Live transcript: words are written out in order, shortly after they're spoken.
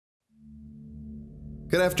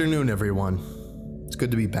Good afternoon, everyone. It's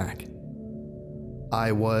good to be back.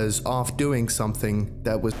 I was off doing something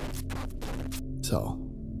that was... So,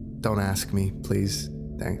 don't ask me, please.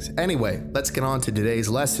 Thanks. Anyway, let's get on to today's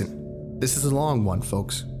lesson. This is a long one,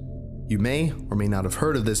 folks. You may or may not have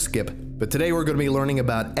heard of this skip, but today we're going to be learning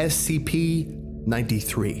about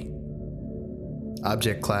SCP-093.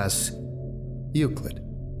 Object Class Euclid.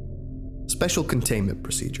 Special Containment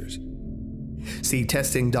Procedures. See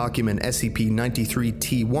Testing Document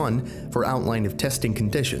SCP-93-T1 for outline of testing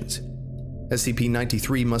conditions.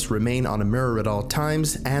 SCP-93 must remain on a mirror at all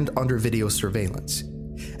times and under video surveillance.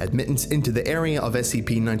 Admittance into the area of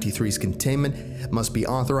SCP-93's containment must be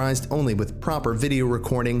authorized only with proper video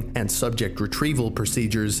recording and subject retrieval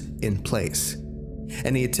procedures in place.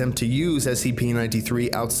 Any attempt to use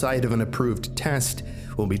SCP-93 outside of an approved test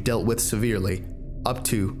will be dealt with severely, up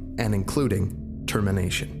to and including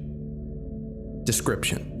termination.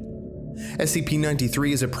 Description: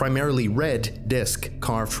 SCP-93 is a primarily red disk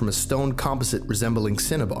carved from a stone composite resembling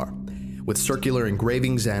cinnabar, with circular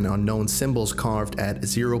engravings and unknown symbols carved at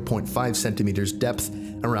 0.5 centimeters depth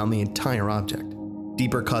around the entire object.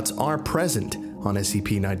 Deeper cuts are present on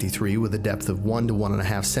SCP-93 with a depth of 1 to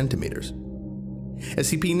 1.5 centimeters.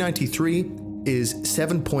 SCP-93 is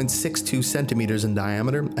 7.62 centimeters in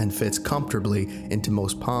diameter and fits comfortably into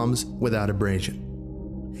most palms without abrasion.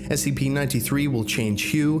 SCP-93 will change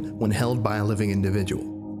hue when held by a living individual.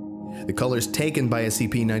 The colors taken by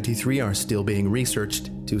SCP-93 are still being researched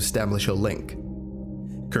to establish a link.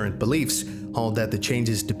 Current beliefs hold that the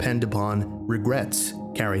changes depend upon regrets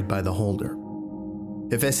carried by the holder.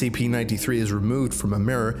 If SCP-93 is removed from a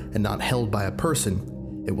mirror and not held by a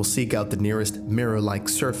person, it will seek out the nearest mirror-like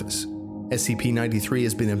surface. SCP-93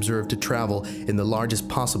 has been observed to travel in the largest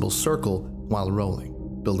possible circle while rolling,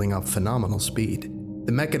 building up phenomenal speed.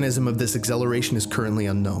 The mechanism of this acceleration is currently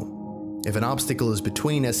unknown. If an obstacle is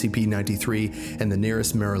between SCP-93 and the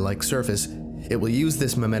nearest mirror-like surface, it will use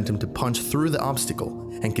this momentum to punch through the obstacle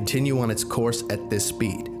and continue on its course at this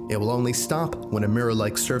speed. It will only stop when a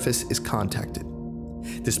mirror-like surface is contacted.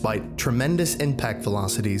 Despite tremendous impact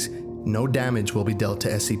velocities, no damage will be dealt to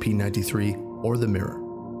SCP-93 or the mirror.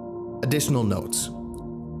 Additional notes.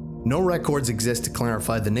 No records exist to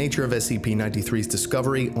clarify the nature of SCP-93's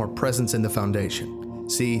discovery or presence in the Foundation.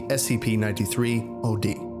 See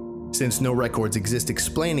SCP-93-OD. Since no records exist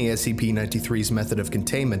explaining SCP-93's method of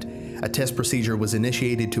containment, a test procedure was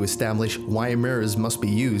initiated to establish why mirrors must be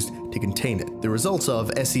used to contain it. The results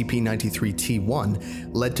of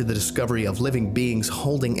SCP-93-T1 led to the discovery of living beings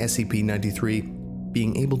holding SCP-93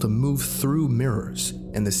 being able to move through mirrors,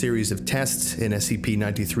 and the series of tests in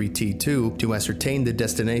SCP-93-T2 to ascertain the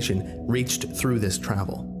destination reached through this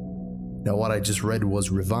travel. Now, what I just read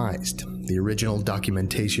was revised. The original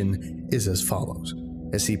documentation is as follows.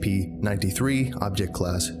 SCP-93, Object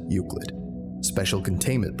Class Euclid. Special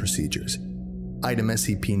Containment Procedures. Item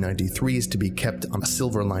SCP-93 is to be kept on a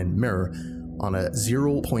silver-lined mirror on a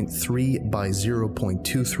 0.3 by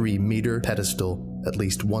 0.23 meter pedestal at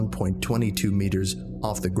least 1.22 meters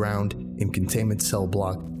off the ground in Containment Cell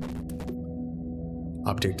Block.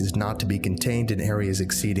 Object is not to be contained in areas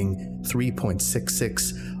exceeding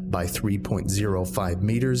 3.66 by 3.05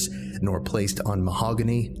 meters, nor placed on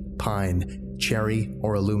mahogany, pine, cherry,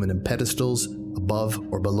 or aluminum pedestals above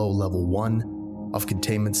or below level 1 of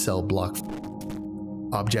Containment Cell Block.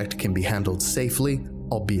 Object can be handled safely,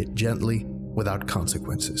 albeit gently, without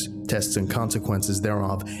consequences. Tests and consequences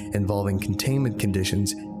thereof involving containment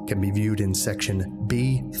conditions can be viewed in Section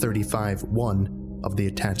B35-1 of the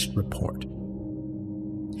attached report.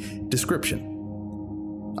 Description: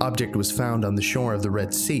 Object was found on the shore of the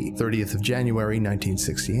Red Sea, 30th of January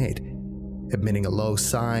 1968, emitting a low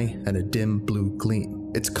sigh and a dim blue gleam.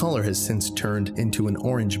 Its color has since turned into an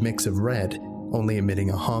orange mix of red, only emitting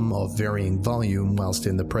a hum of varying volume whilst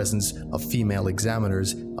in the presence of female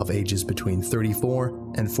examiners of ages between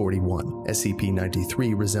 34 and 41.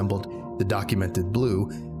 SCP-93 resembled the documented blue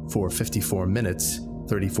for 54 minutes,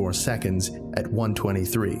 34 seconds at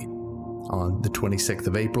 1:23 on the 26th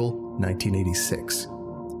of April, 1986.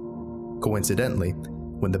 Coincidentally,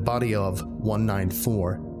 when the body of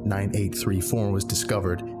 194-9834 was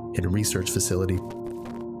discovered in a research facility,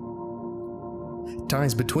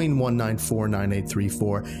 ties between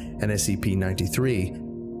 194-9834 and SCP-93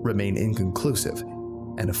 remain inconclusive,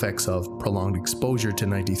 and effects of prolonged exposure to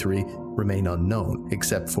 93 remain unknown,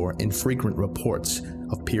 except for infrequent reports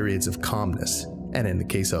of periods of calmness, and in the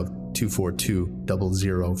case of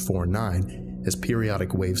 242-0049, as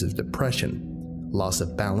periodic waves of depression, loss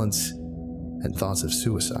of balance, and thoughts of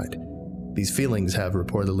suicide. These feelings have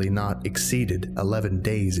reportedly not exceeded 11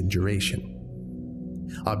 days in duration.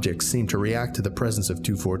 Objects seem to react to the presence of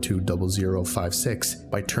 2420056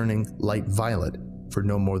 by turning light violet for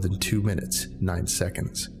no more than 2 minutes, 9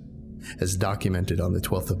 seconds, as documented on the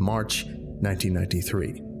 12th of March,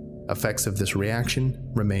 1993. Effects of this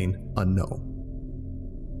reaction remain unknown.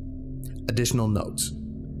 Additional notes.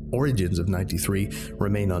 Origins of 93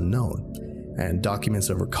 remain unknown, and documents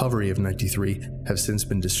of recovery of 93 have since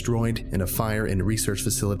been destroyed in a fire in a research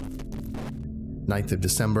facility. 9th of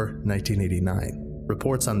December, 1989.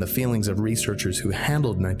 Reports on the feelings of researchers who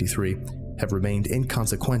handled 93 have remained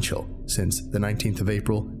inconsequential since the 19th of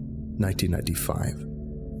April, 1995.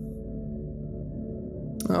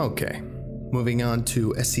 Okay, moving on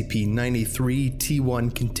to SCP-93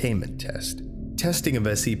 T1 Containment Test. Testing of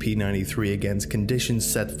SCP-93 against conditions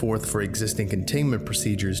set forth for existing containment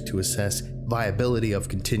procedures to assess viability of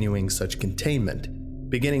continuing such containment,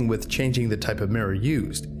 beginning with changing the type of mirror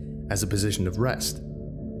used as a position of rest.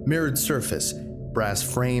 Mirrored surface, brass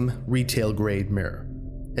frame, retail grade mirror.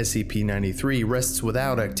 SCP-93 rests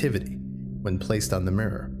without activity when placed on the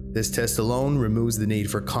mirror. This test alone removes the need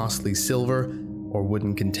for costly silver or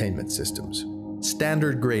wooden containment systems.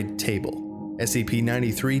 Standard grade table.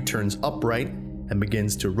 SCP-93 turns upright and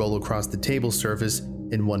begins to roll across the table surface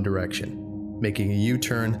in one direction, making a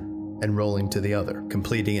U-turn and rolling to the other,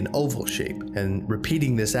 completing an oval shape and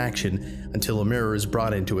repeating this action until a mirror is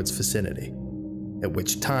brought into its vicinity, at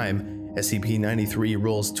which time SCP-93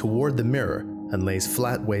 rolls toward the mirror and lays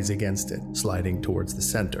flatways against it, sliding towards the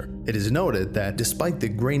center. It is noted that despite the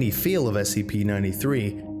grainy feel of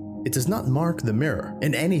SCP-93, it does not mark the mirror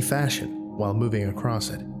in any fashion while moving across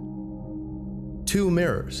it. 2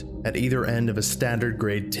 mirrors at either end of a standard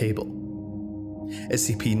grade table.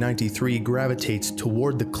 SCP-93 gravitates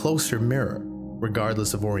toward the closer mirror,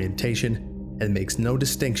 regardless of orientation, and makes no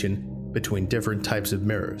distinction between different types of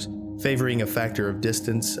mirrors, favoring a factor of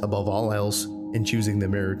distance above all else in choosing the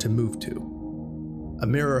mirror to move to. A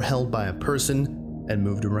mirror held by a person and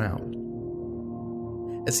moved around.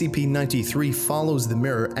 SCP-93 follows the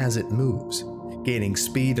mirror as it moves, gaining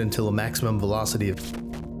speed until a maximum velocity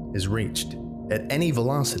is reached. At any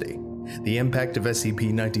velocity, the impact of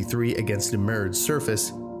SCP-93 against a mirrored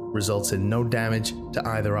surface results in no damage to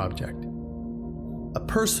either object. A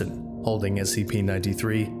person holding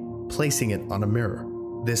SCP-93 placing it on a mirror.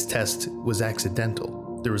 This test was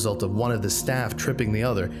accidental, the result of one of the staff tripping the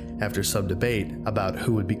other after some debate about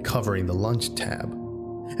who would be covering the lunch tab.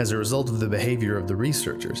 As a result of the behavior of the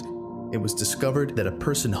researchers, it was discovered that a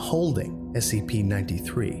person holding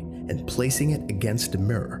SCP-93 and placing it against a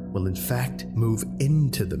mirror will in fact move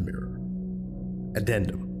into the mirror.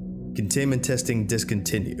 Addendum. Containment testing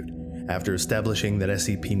discontinued after establishing that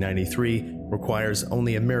SCP-93 requires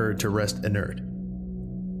only a mirror to rest inert.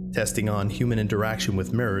 Testing on human interaction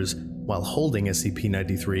with mirrors while holding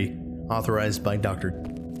SCP-93 authorized by Dr.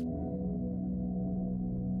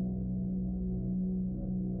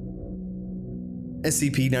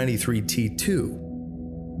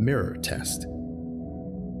 SCP-93-T2 Mirror Test.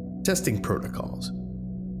 Testing Protocols.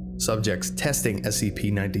 Subjects testing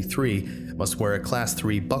SCP-93 must wear a Class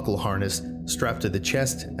 3 buckle harness strapped to the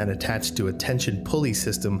chest and attached to a tension pulley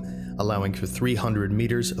system allowing for 300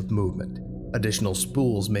 meters of movement. Additional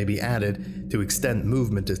spools may be added to extend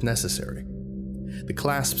movement if necessary. The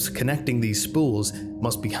clasps connecting these spools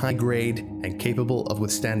must be high grade and capable of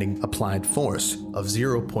withstanding applied force of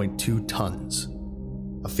 0.2 tons.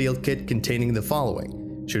 A field kit containing the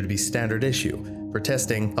following should be standard issue for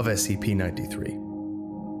testing of SCP-93.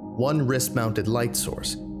 1 wrist-mounted light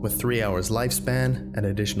source with 3 hours lifespan and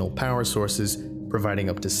additional power sources providing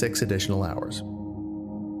up to 6 additional hours.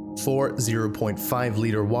 4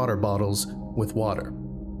 0.5-liter water bottles with water.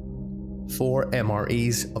 4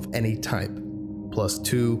 MREs of any type, plus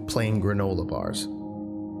 2 plain granola bars.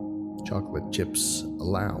 Chocolate chips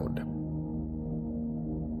allowed.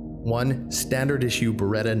 1 standard issue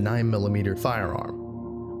Beretta 9mm firearm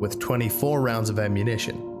with 24 rounds of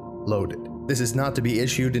ammunition, loaded. This is not to be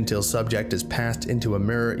issued until subject is passed into a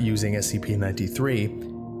mirror using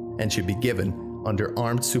SCP-93 and should be given under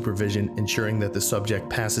armed supervision, ensuring that the subject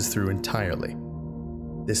passes through entirely.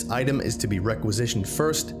 This item is to be requisitioned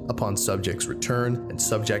first upon subject's return and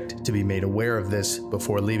subject to be made aware of this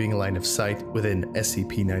before leaving line of sight within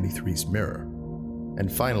SCP-93's mirror.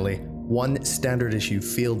 And finally, 1 standard issue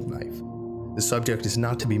field knife. The subject is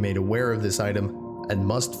not to be made aware of this item and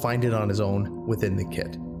must find it on his own within the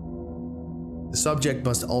kit. The subject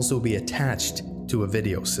must also be attached to a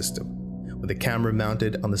video system, with a camera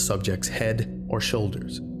mounted on the subject's head or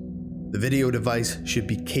shoulders. The video device should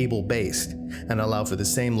be cable-based and allow for the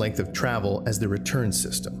same length of travel as the return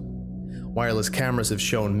system. Wireless cameras have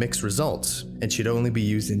shown mixed results and should only be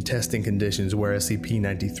used in testing conditions where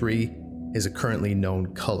SCP-093 is a currently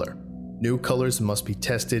known color. New colors must be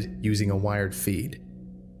tested using a wired feed.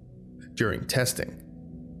 During testing,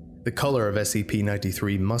 the color of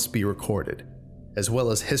SCP-093 must be recorded, as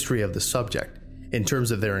well as history of the subject in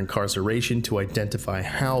terms of their incarceration to identify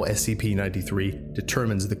how SCP-093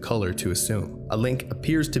 determines the color to assume. A link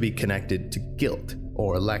appears to be connected to guilt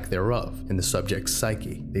or lack thereof in the subject's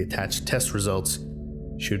psyche. The attached test results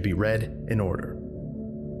should be read in order.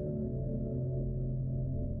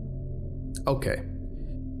 Okay,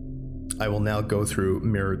 I will now go through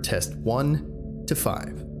mirror test 1 to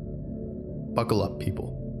 5. Buckle up,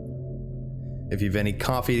 people. If you've any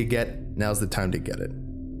coffee to get, now's the time to get it.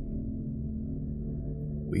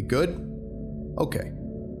 We good? Okay.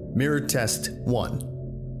 Mirror test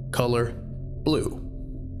 1. Color, blue.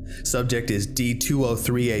 Subject is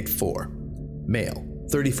D20384. Male,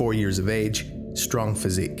 34 years of age, strong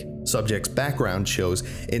physique. Subject's background shows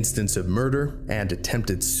instance of murder and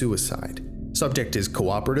attempted suicide. Subject is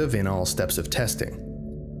cooperative in all steps of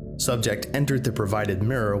testing. Subject entered the provided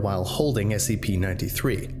mirror while holding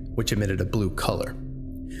SCP-093, which emitted a blue color.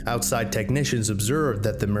 Outside technicians observed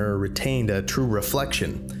that the mirror retained a true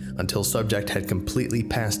reflection until subject had completely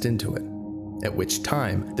passed into it, at which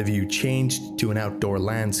time the view changed to an outdoor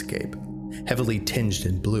landscape, heavily tinged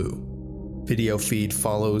in blue. Video feed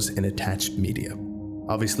follows in attached media.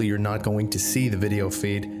 Obviously, you're not going to see the video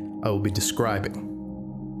feed I will be describing.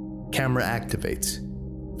 Camera activates,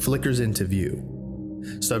 flickers into view.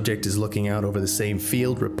 Subject is looking out over the same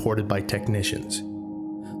field reported by technicians.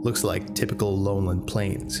 Looks like typical lowland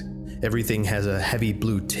plains. Everything has a heavy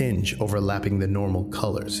blue tinge overlapping the normal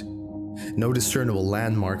colors. No discernible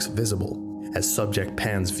landmarks visible as subject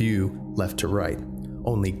pans view left to right.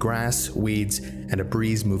 Only grass, weeds, and a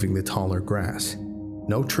breeze moving the taller grass.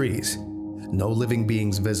 No trees. No living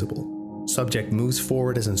beings visible. Subject moves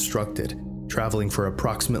forward as instructed, traveling for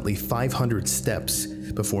approximately 500 steps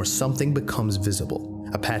before something becomes visible.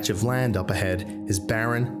 A patch of land up ahead is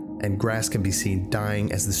barren and grass can be seen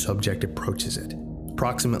dying as the subject approaches it.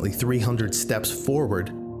 Approximately 300 steps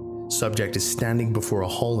forward, subject is standing before a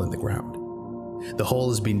hole in the ground. The hole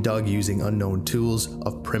has been dug using unknown tools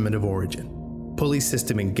of primitive origin. Pulley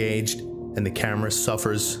system engaged and the camera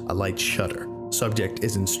suffers a light shudder. Subject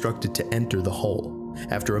is instructed to enter the hole.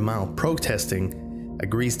 After a mild protesting,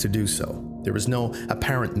 agrees to do so. There is no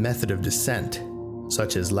apparent method of descent,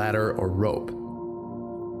 such as ladder or rope.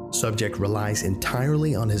 Subject relies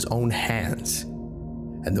entirely on his own hands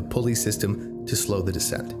and the pulley system to slow the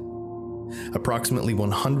descent. Approximately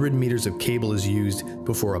 100 meters of cable is used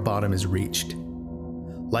before a bottom is reached.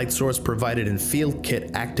 Light source provided in field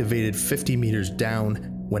kit activated 50 meters down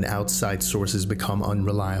when outside sources become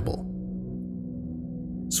unreliable.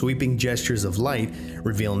 Sweeping gestures of light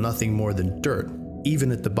reveal nothing more than dirt,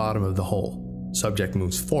 even at the bottom of the hole. Subject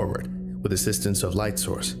moves forward with assistance of light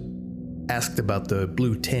source. Asked about the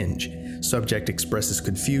blue tinge, subject expresses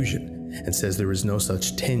confusion and says there is no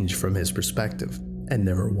such tinge from his perspective, and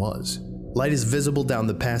never was. Light is visible down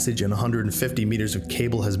the passage and 150 meters of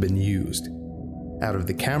cable has been used. Out of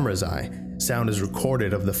the camera's eye, sound is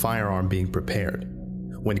recorded of the firearm being prepared.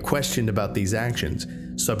 When questioned about these actions,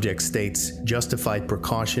 subject states justified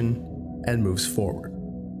precaution and moves forward.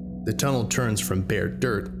 The tunnel turns from bare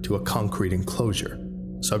dirt to a concrete enclosure.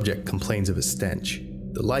 Subject complains of a stench.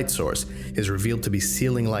 The light source is revealed to be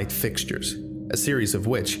ceiling light fixtures, a series of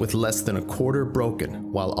which with less than a quarter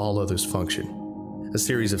broken while all others function. A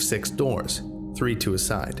series of 6 doors, 3 to a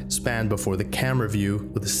side, span before the camera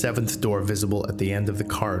view with a 7th door visible at the end of the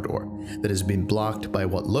corridor that has been blocked by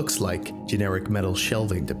what looks like generic metal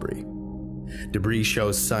shelving debris. Debris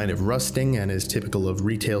shows sign of rusting and is typical of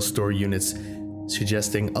retail store units,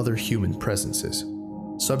 suggesting other human presences.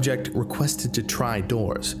 Subject requested to try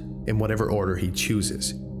doors in whatever order he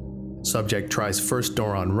chooses. Subject tries first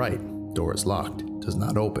door on right, door is locked, does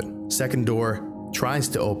not open. Second door tries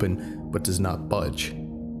to open but does not budge.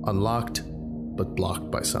 Unlocked but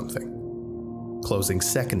blocked by something. Closing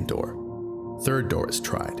second door. Third door is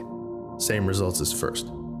tried. Same results as first.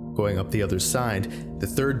 Going up the other side, the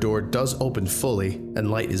third door does open fully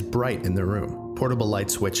and light is bright in the room. Portable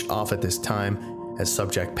light switched off at this time as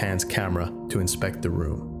subject pans camera to inspect the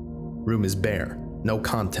room. Room is bare, no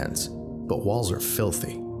contents, but walls are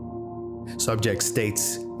filthy. Subject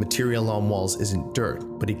states material on walls isn't dirt,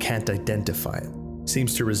 but he can't identify it.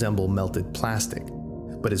 Seems to resemble melted plastic,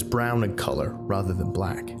 but is brown in color rather than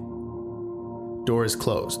black. Door is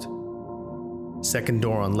closed. Second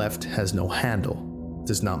door on left has no handle,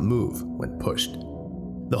 does not move when pushed.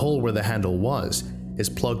 The hole where the handle was is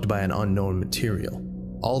plugged by an unknown material.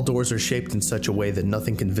 All doors are shaped in such a way that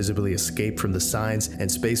nothing can visibly escape from the sides,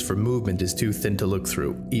 and space for movement is too thin to look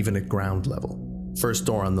through, even at ground level. First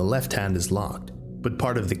door on the left hand is locked, but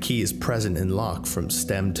part of the key is present and locked from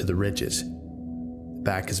stem to the ridges. The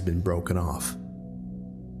back has been broken off.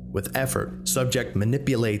 With effort, subject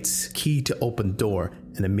manipulates key to open door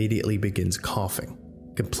and immediately begins coughing,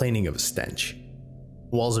 complaining of a stench.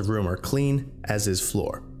 Walls of room are clean, as is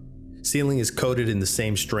floor. Ceiling is coated in the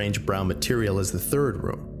same strange brown material as the third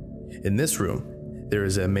room. In this room, there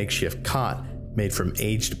is a makeshift cot made from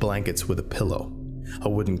aged blankets with a pillow, a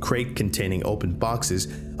wooden crate containing open boxes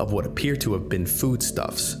of what appear to have been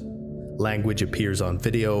foodstuffs. Language appears on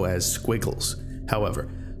video as squiggles.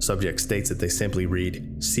 However, subject states that they simply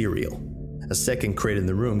read cereal. A second crate in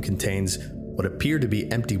the room contains what appear to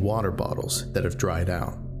be empty water bottles that have dried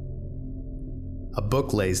out. A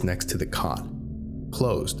book lays next to the cot,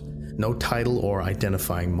 closed, no title or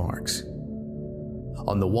identifying marks.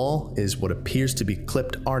 On the wall is what appears to be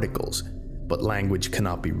clipped articles, but language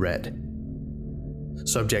cannot be read.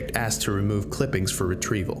 Subject asked to remove clippings for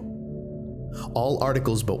retrieval. All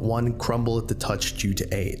articles but one crumble at the touch due to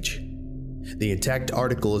age. The intact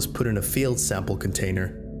article is put in a field sample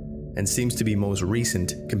container and seems to be most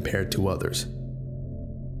recent compared to others.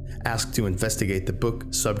 Asked to investigate the book,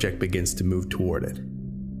 subject begins to move toward it.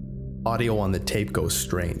 Audio on the tape goes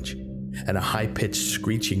strange, and a high-pitched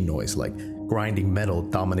screeching noise like grinding metal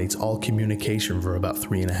dominates all communication for about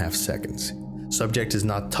 3.5 seconds. Subject has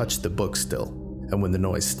not touched the book still, and when the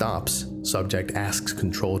noise stops, subject asks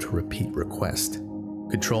Control to repeat request.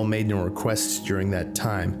 Control made no requests during that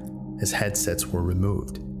time, as headsets were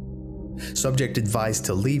removed. Subject advised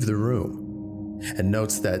to leave the room, and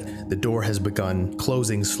notes that the door has begun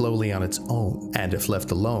closing slowly on its own, and if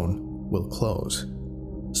left alone, will close.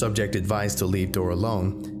 Subject advised to leave door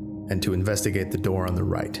alone, and to investigate the door on the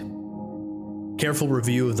right. Careful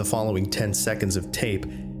review of the following 10 seconds of tape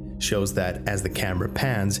shows that as the camera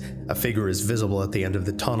pans, a figure is visible at the end of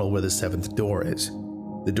the tunnel where the 7th door is.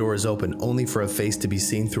 The door is open only for a face to be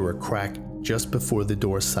seen through a crack just before the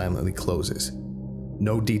door silently closes.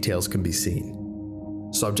 No details can be seen.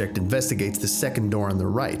 Subject investigates the 2nd door on the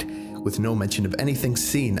right, with no mention of anything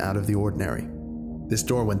seen out of the ordinary. This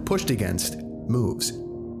door, when pushed against, moves.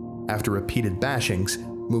 After repeated bashings,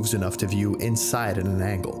 moves enough to view inside at an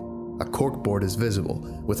angle. A corkboard is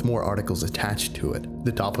visible, with more articles attached to it.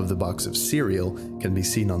 The top of the box of cereal can be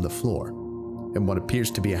seen on the floor, and what appears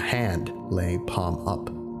to be a hand laying palm up.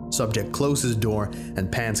 Subject closes door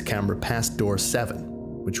and pans camera past door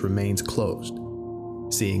 7, which remains closed.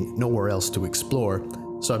 Seeing nowhere else to explore,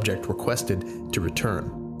 subject requested to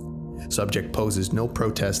return. Subject poses no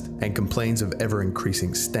protest and complains of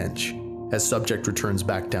ever-increasing stench. As subject returns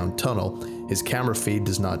back down tunnel, his camera feed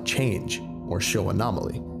does not change or show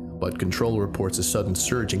anomaly, but Control reports a sudden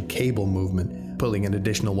surge in cable movement, pulling an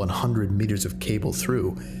additional 100 meters of cable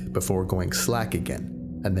through before going slack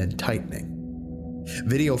again, and then tightening.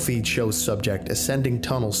 Video feed shows subject ascending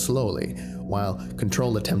tunnel slowly, while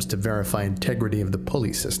Control attempts to verify integrity of the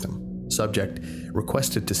pulley system. Subject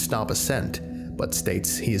requested to stop ascent, but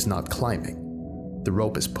states he is not climbing. The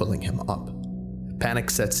rope is pulling him up.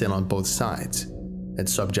 Panic sets in on both sides, and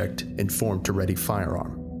subject informed to ready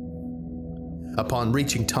firearm. Upon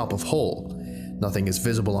reaching top of hole, nothing is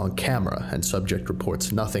visible on camera, and subject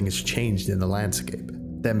reports nothing has changed in the landscape.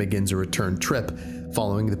 Then begins a return trip,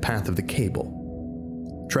 following the path of the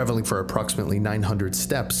cable. Traveling for approximately 900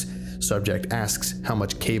 steps, subject asks how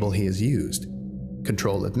much cable he has used.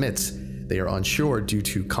 Control admits they are unsure due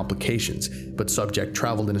to complications, but subject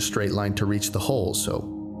traveled in a straight line to reach the hole,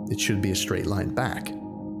 so it should be a straight line back.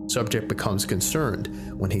 Subject becomes concerned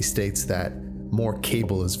when he states that more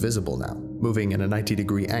cable is visible now, moving in a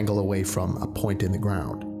 90-degree angle away from a point in the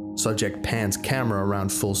ground. Subject pans camera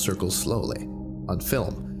around full circle slowly. On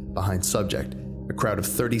film, behind subject, a crowd of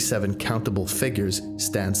 37 countable figures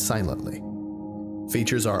stands silently.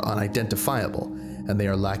 Features are unidentifiable, and they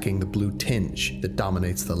are lacking the blue tinge that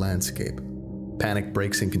dominates the landscape. Panic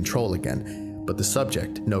breaks in Control again, but the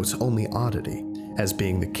subject notes only oddity, as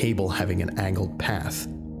being the cable having an angled path.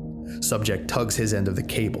 Subject tugs his end of the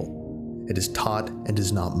cable. It is taut and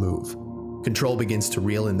does not move. Control begins to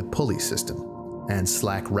reel in the pulley system, and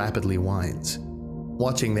slack rapidly winds.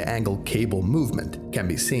 Watching the angled cable movement can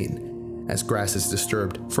be seen, as grass is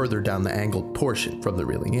disturbed further down the angled portion from the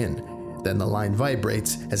reeling in. Then the line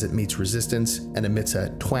vibrates as it meets resistance and emits a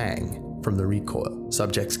twang from the recoil.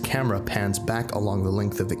 Subject's camera pans back along the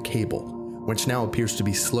length of the cable, which now appears to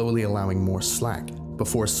be slowly allowing more slack,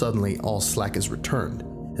 before suddenly all slack is returned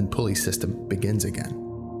and pulley system begins again.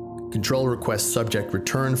 Control requests subject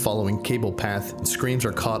return following cable path, and screams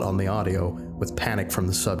are caught on the audio with panic from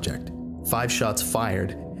the subject. 5 shots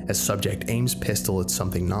fired as subject aims pistol at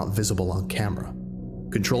something not visible on camera.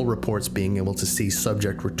 Control reports being able to see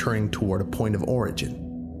subject returning toward a point of origin,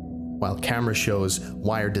 while camera shows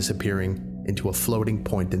wire disappearing into a floating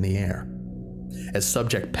point in the air. As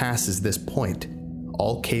subject passes this point,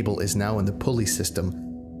 all cable is now in the pulley system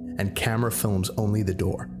and camera films only the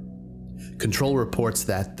door. Control reports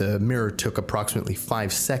that the mirror took approximately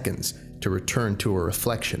 5 seconds to return to a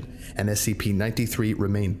reflection, and SCP-093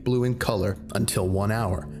 remained blue in color until 1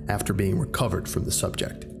 hour after being recovered from the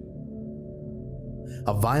subject.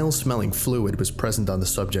 A vile-smelling fluid was present on the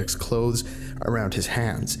subject's clothes around his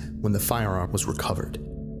hands when the firearm was recovered.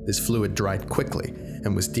 This fluid dried quickly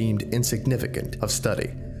and was deemed insignificant of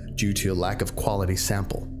study due to a lack of quality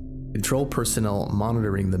sample. Control personnel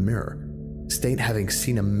monitoring the mirror state having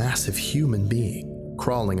seen a massive human being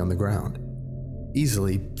crawling on the ground,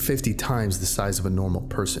 easily 50 times the size of a normal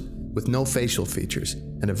person, with no facial features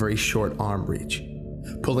and a very short arm reach,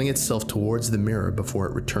 pulling itself towards the mirror before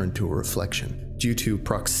it returned to a reflection. Due to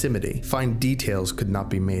proximity, fine details could not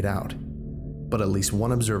be made out, but at least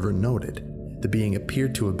one observer noted the being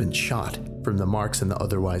appeared to have been shot from the marks in the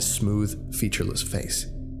otherwise smooth, featureless face.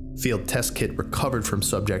 Field test kit recovered from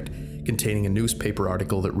subject containing a newspaper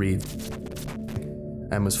article that reads,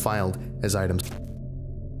 and was filed as items.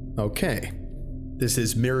 Okay, this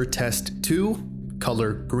is mirror test 2,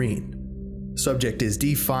 color green. Subject is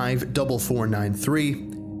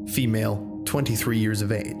D54493, female, 23 years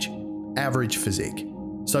of age, average physique.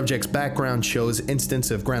 Subject's background shows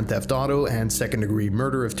instance of grand theft auto and second-degree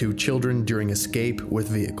murder of 2 children during escape with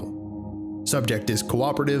vehicle. Subject is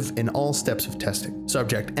cooperative in all steps of testing.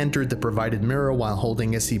 Subject entered the provided mirror while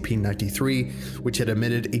holding SCP-093, which had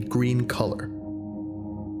emitted a green color.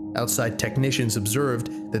 Outside technicians observed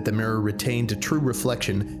that the mirror retained a true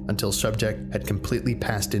reflection until subject had completely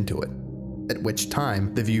passed into it, at which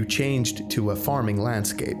time the view changed to a farming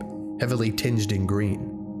landscape, heavily tinged in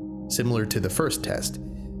green. Similar to the first test,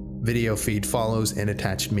 video feed follows in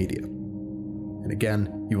attached media. And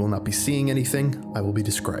again, you will not be seeing anything, I will be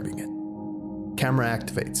describing it. Camera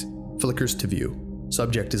activates, flickers to view.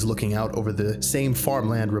 Subject is looking out over the same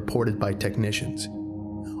farmland reported by technicians.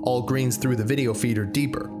 All greens through the video feed are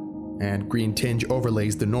deeper, and green tinge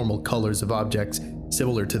overlays the normal colors of objects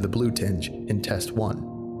similar to the blue tinge in Test 1.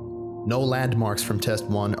 No landmarks from Test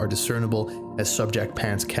 1 are discernible as subject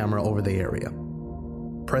pans camera over the area.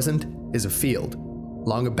 Present is a field,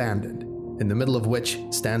 long abandoned, in the middle of which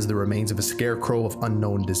stands the remains of a scarecrow of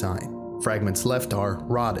unknown design. Fragments left are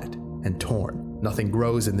rotted and torn. Nothing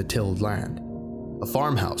grows in the tilled land. A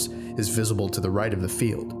farmhouse is visible to the right of the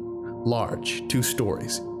field, large, 2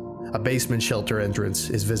 stories. A basement shelter entrance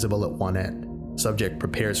is visible at one end. Subject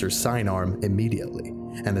prepares her sidearm immediately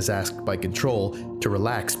and is asked by control to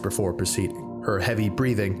relax before proceeding, her heavy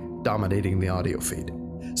breathing dominating the audio feed.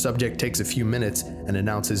 Subject takes a few minutes and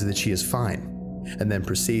announces that she is fine, and then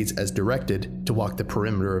proceeds as directed to walk the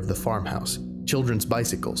perimeter of the farmhouse. Children's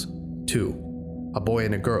bicycles, 2. A boy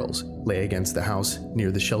and a girl's lay against the house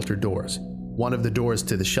near the shelter doors. One of the doors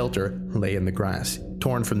to the shelter lay in the grass,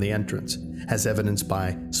 torn from the entrance, as evidenced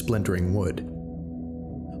by splintering wood.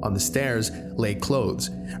 On the stairs lay clothes,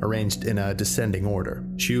 arranged in a descending order,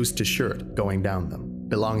 shoes to shirt going down them,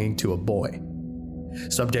 belonging to a boy.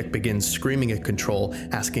 Subject begins screaming at Control,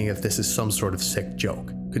 asking if this is some sort of sick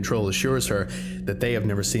joke. Control assures her that they have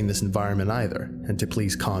never seen this environment either, and to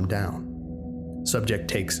please calm down. Subject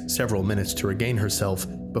takes several minutes to regain herself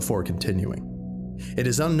before continuing. It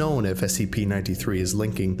is unknown if SCP-093 is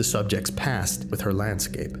linking the subject's past with her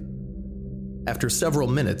landscape. After several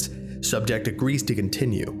minutes, subject agrees to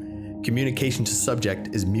continue. Communication to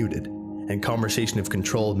subject is muted, and conversation of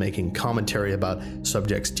Control making commentary about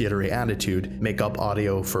subject's jittery attitude make up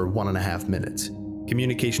audio for 1.5 minutes.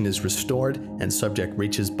 Communication is restored and subject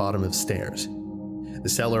reaches bottom of stairs. The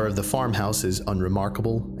cellar of the farmhouse is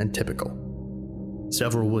unremarkable and typical.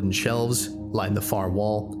 Several wooden shelves line the far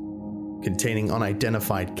wall, containing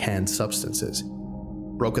unidentified canned substances.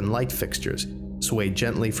 Broken light fixtures sway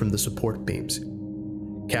gently from the support beams.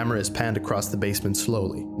 Camera is panned across the basement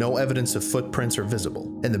slowly. No evidence of footprints are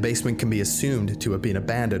visible, and the basement can be assumed to have been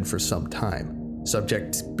abandoned for some time.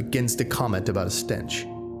 Subject begins to comment about a stench.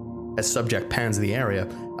 As subject pans the area,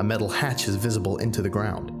 a metal hatch is visible into the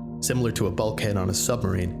ground, similar to a bulkhead on a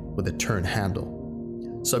submarine with a turn handle.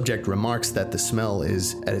 Subject remarks that the smell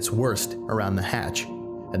is at its worst around the hatch,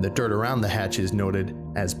 and the dirt around the hatch is noted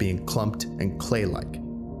as being clumped and clay-like.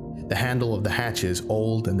 The handle of the hatch is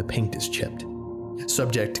old and the paint is chipped.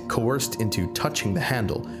 Subject coerced into touching the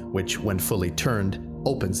handle, which, when fully turned,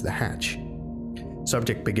 opens the hatch.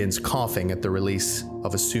 Subject begins coughing at the release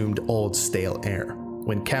of assumed old stale air.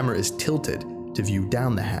 When camera is tilted to view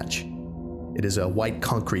down the hatch, it is a white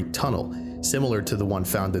concrete tunnel similar to the one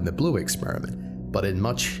found in the blue experiment, but in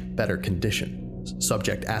much better condition.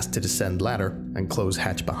 Subject asked to descend ladder and close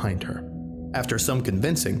hatch behind her. After some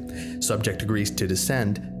convincing, subject agrees to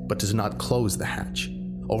descend but does not close the hatch.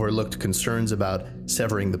 Overlooked concerns about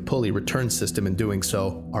severing the pulley return system in doing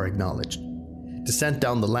so are acknowledged. Descent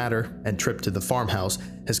down the ladder and trip to the farmhouse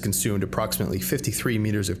has consumed approximately 53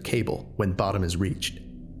 meters of cable when bottom is reached.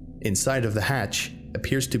 Inside of the hatch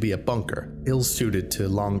appears to be a bunker ill-suited to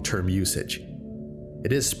long-term usage.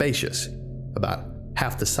 It is spacious, about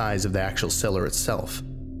half the size of the actual cellar itself,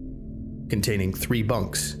 containing 3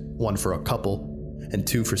 bunks, 1 for a couple and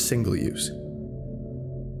 2 for single use.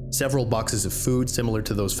 Several boxes of food similar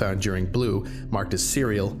to those found during Blue, marked as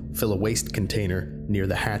cereal, fill a waste container near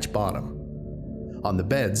the hatch bottom. On the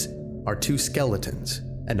beds are 2 skeletons,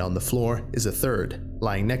 and on the floor is a third,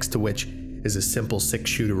 lying next to which is a simple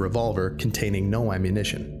 6-shooter revolver containing no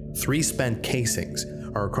ammunition. 3 spent casings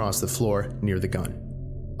are across the floor near the gun.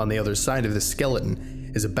 On the other side of the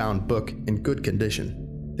skeleton is a bound book in good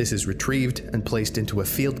condition. This is retrieved and placed into a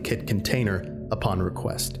field kit container upon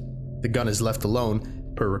request. The gun is left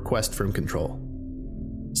alone per request from control.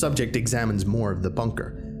 Subject examines more of the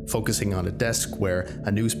bunker, focusing on a desk where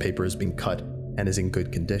a newspaper has been cut and is in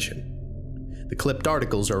good condition. The clipped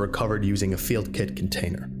articles are recovered using a field kit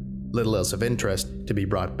container. Little else of interest to be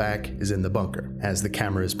brought back is in the bunker, as the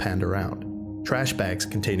camera is panned around. Trash bags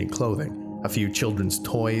containing clothing, a few children's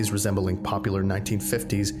toys resembling popular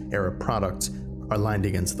 1950s era products are lined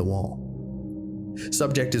against the wall.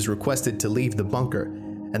 Subject is requested to leave the bunker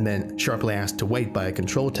and then sharply asked to wait by a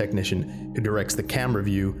control technician who directs the camera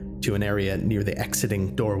view to an area near the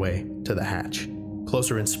exiting doorway to the hatch.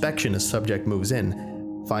 Closer inspection as subject moves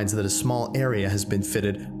in finds that a small area has been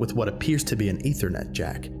fitted with what appears to be an Ethernet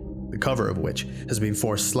jack, the cover of which has been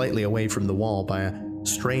forced slightly away from the wall by a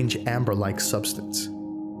strange amber-like substance.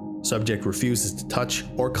 Subject refuses to touch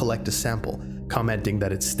or collect a sample, commenting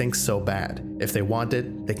that it stinks so bad, if they want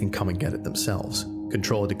it, they can come and get it themselves.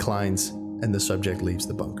 Control declines, and the subject leaves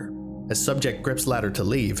the bunker. As subject grips ladder to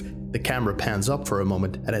leave, the camera pans up for a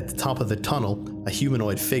moment, and at the top of the tunnel, a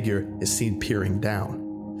humanoid figure is seen peering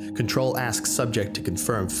down. Control asks subject to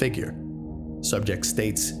confirm figure. Subject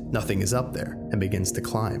states nothing is up there and begins to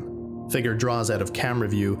climb. Figure draws out of camera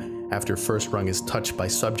view after first rung is touched by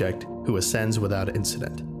subject, who ascends without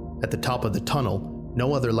incident. At the top of the tunnel,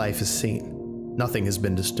 no other life is seen. Nothing has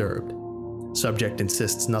been disturbed. Subject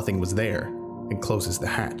insists nothing was there and closes the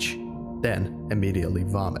hatch, then immediately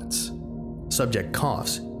vomits. Subject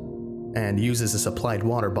coughs and uses a supplied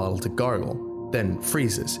water bottle to gargle, then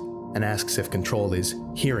freezes and asks if Control is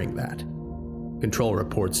hearing that. Control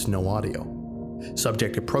reports no audio.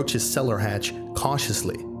 Subject approaches cellar hatch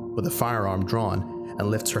cautiously with a firearm drawn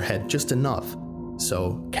and lifts her head just enough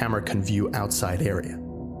so camera can view outside area.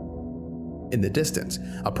 In the distance,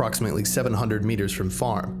 approximately 700 meters from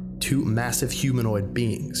farm, 2 massive humanoid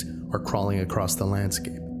beings are crawling across the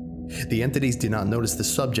landscape. The entities do not notice the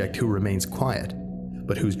subject, who remains quiet,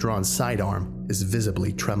 but whose drawn sidearm is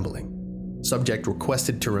visibly trembling. Subject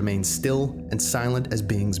requested to remain still and silent as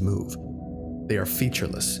beings move. They are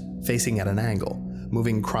featureless, facing at an angle,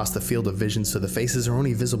 moving across the field of vision so the faces are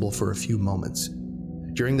only visible for a few moments.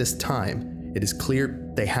 During this time, it is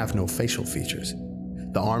clear they have no facial features.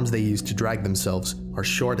 The arms they use to drag themselves are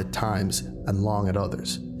short at times and long at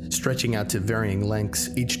others, stretching out to varying lengths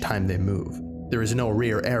each time they move. There is no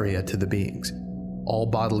rear area to the beings. All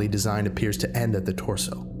bodily design appears to end at the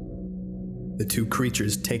torso. The 2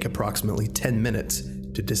 creatures take approximately 10 minutes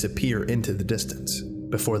to disappear into the distance,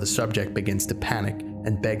 before the subject begins to panic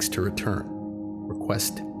and begs to return.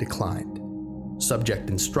 Request declined. Subject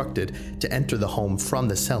instructed to enter the home from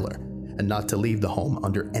the cellar and not to leave the home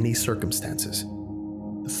under any circumstances.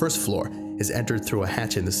 The first floor is entered through a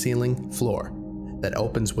hatch in the ceiling floor that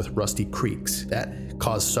opens with rusty creaks that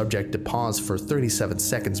cause subject to pause for 37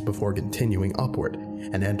 seconds before continuing upward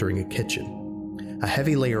and entering a kitchen. A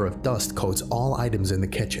heavy layer of dust coats all items in the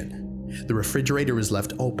kitchen. The refrigerator is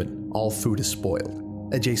left open, all food is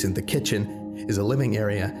spoiled. Adjacent to the kitchen is a living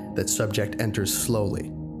area that subject enters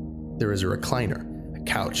slowly. There is a recliner, a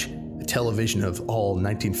couch, a television of all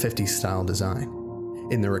 1950s style design.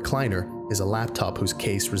 In the recliner is a laptop whose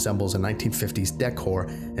case resembles a 1950s decor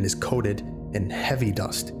and is coated in heavy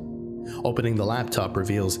dust. Opening the laptop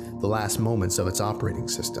reveals the last moments of its operating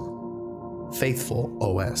system, Faithful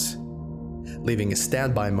OS, leaving a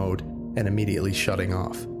standby mode and immediately shutting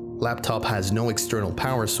off. Laptop has no external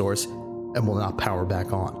power source and will not power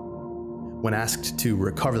back on. When asked to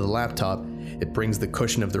recover the laptop, it brings the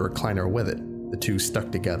cushion of the recliner with it, the two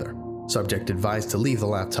stuck together. Subject advised to leave the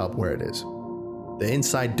laptop where it is. The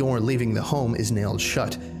inside door leaving the home is nailed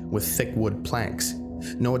shut with thick wood planks.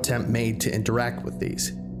 No attempt made to interact with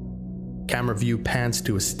these. Camera view pans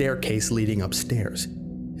to a staircase leading upstairs.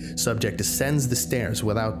 Subject ascends the stairs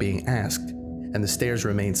without being asked, and the stairs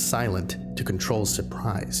remain silent to control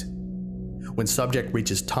surprise. When subject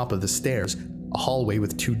reaches top of the stairs, a hallway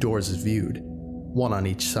with two doors is viewed, one on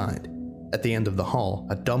each side. At the end of the hall,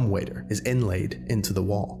 a dumbwaiter is inlaid into the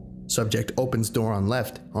wall. Subject opens door on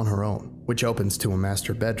left on her own, which opens to a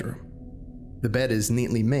master bedroom. The bed is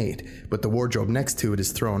neatly made, but the wardrobe next to it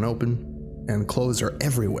is thrown open, and clothes are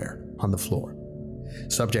everywhere on the floor.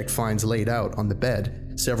 Subject finds laid out on the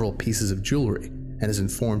bed several pieces of jewelry and is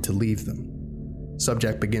informed to leave them.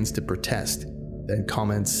 Subject begins to protest, then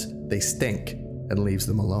comments they stink and leaves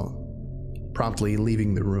them alone. Promptly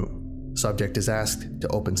leaving the room, subject is asked to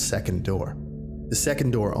open second door. The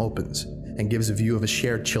second door opens and gives a view of a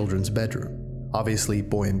shared children's bedroom, obviously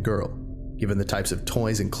boy and girl, given the types of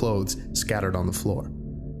toys and clothes scattered on the floor.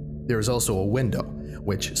 There is also a window,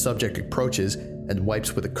 which subject approaches and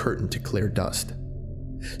wipes with a curtain to clear dust.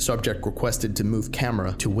 Subject requested to move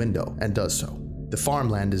camera to window and does so. The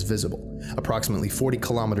farmland is visible, approximately 40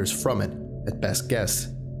 kilometers from it, at best guess,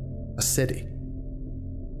 a city.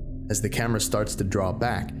 As the camera starts to draw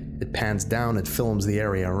back, it pans down and films the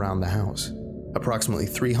area around the house. Approximately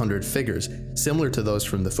 300 figures, similar to those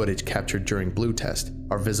from the footage captured during Blue Test,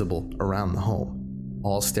 are visible around the home,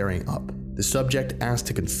 all staring up. The subject asks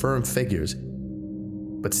to confirm figures,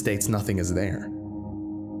 but states nothing is there.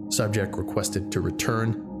 Subject requested to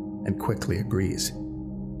return and quickly agrees.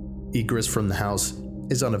 Egress from the house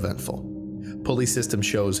is uneventful. Pulley system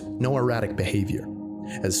shows no erratic behavior.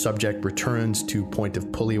 As subject returns to point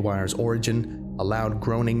of pulley wire's origin, a loud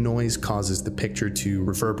groaning noise causes the picture to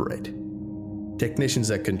reverberate.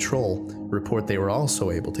 Technicians at control report they were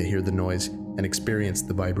also able to hear the noise and experience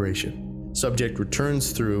the vibration. Subject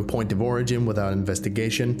returns through point of origin without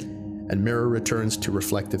investigation, and mirror returns to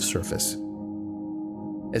reflective surface.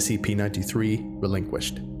 SCP-093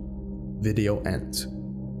 relinquished. Video ends.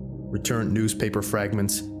 Return newspaper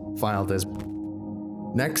fragments filed as.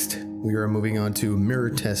 Next, we are moving on to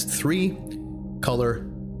Mirror Test 3, color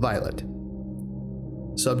violet.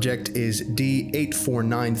 Subject is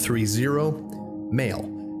D84930,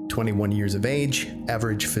 male, 21 years of age,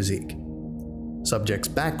 average physique. Subject's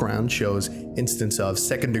background shows instance of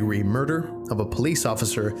second-degree murder of a police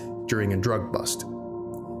officer during a drug bust.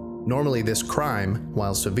 Normally this crime,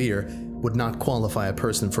 while severe, would not qualify a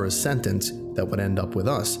person for a sentence that would end up with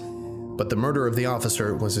us, but the murder of the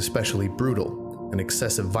officer was especially brutal, and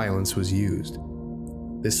excessive violence was used.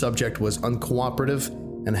 This subject was uncooperative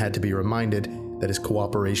and had to be reminded that his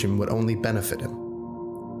cooperation would only benefit him.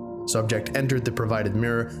 Subject entered the provided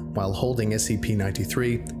mirror while holding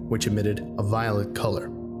SCP-093, which emitted a violet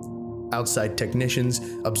color. Outside technicians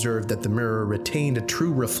observed that the mirror retained a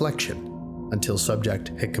true reflection until subject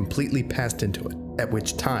had completely passed into it, at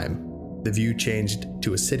which time the view changed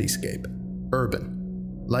to a cityscape, urban,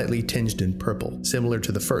 lightly tinged in purple, similar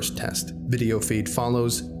to the first test. Video feed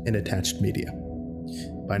follows in attached media.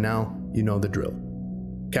 By now, you know the drill.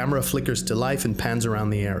 Camera flickers to life and pans around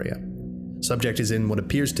the area. Subject is in what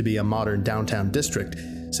appears to be a modern downtown district,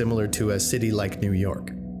 similar to a city like New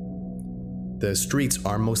York. The streets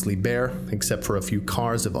are mostly bare, except for a few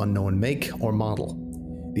cars of unknown make or model.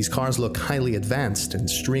 These cars look highly advanced and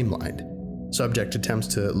streamlined. Subject attempts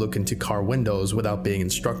to look into car windows without being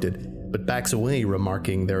instructed, but backs away,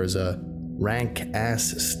 remarking there is a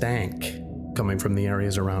rank-ass stank coming from the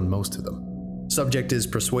areas around most of them. Subject is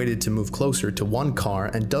persuaded to move closer to one car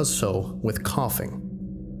and does so with coughing,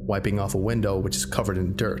 wiping off a window which is covered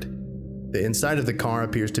in dirt. The inside of the car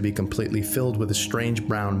appears to be completely filled with a strange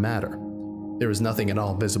brown matter. There is nothing at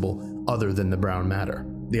all visible other than the brown matter.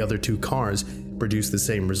 The other two cars produce the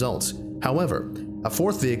same results. However, a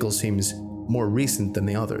fourth vehicle seems more recent than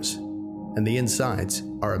the others, and the insides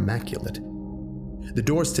are immaculate. The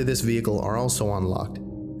doors to this vehicle are also unlocked,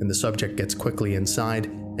 and the subject gets quickly inside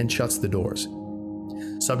and shuts the doors.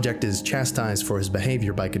 Subject is chastised for his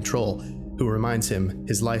behavior by Control, who reminds him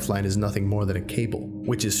his lifeline is nothing more than a cable,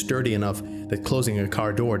 which is sturdy enough that closing a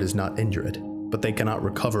car door does not injure it, but they cannot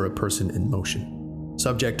recover a person in motion.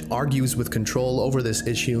 Subject argues with Control over this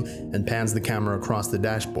issue and pans the camera across the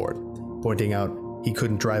dashboard, pointing out he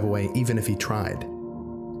couldn't drive away even if he tried.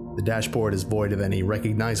 The dashboard is void of any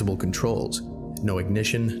recognizable controls, no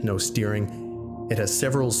ignition, no steering. It has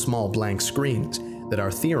several small blank screens that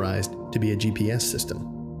are theorized to be a GPS system.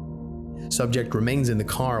 Subject remains in the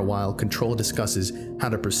car while Control discusses how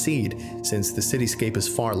to proceed since the cityscape is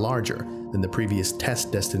far larger than the previous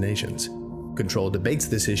test destinations. Control debates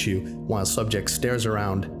this issue while Subject stares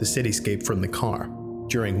around the cityscape from the car.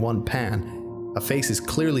 During one pan, a face is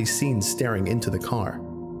clearly seen staring into the car,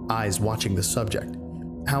 eyes watching the Subject.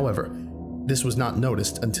 However, this was not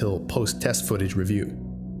noticed until post-test footage review.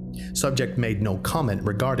 Subject made no comment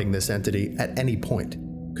regarding this entity at any point.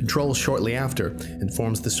 Control shortly after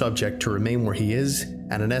informs the Subject to remain where he is,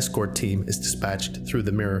 and an escort team is dispatched through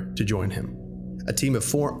the mirror to join him. A team of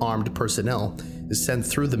 4 armed personnel is sent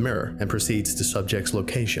through the mirror and proceeds to Subject's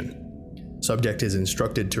location. Subject is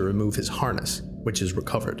instructed to remove his harness, which is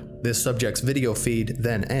recovered. This Subject's video feed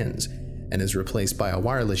then ends and is replaced by a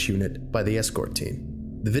wireless unit by the escort team.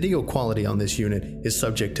 The video quality on this unit is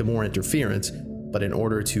subject to more interference, but in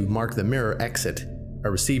order to mark the mirror exit,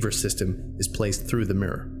 a receiver system is placed through the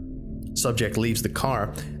mirror. Subject leaves the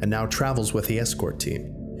car and now travels with the escort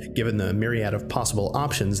team. Given the myriad of possible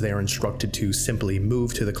options, they are instructed to simply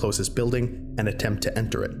move to the closest building and attempt to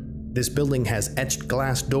enter it. This building has etched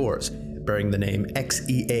glass doors bearing the name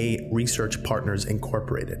XEA Research Partners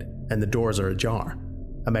Incorporated, and the doors are ajar.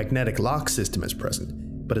 A magnetic lock system is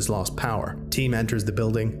present, but has lost power. Team enters the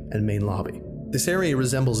building and main lobby. This area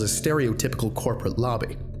resembles a stereotypical corporate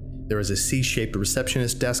lobby. There is a C-shaped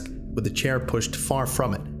receptionist desk with a chair pushed far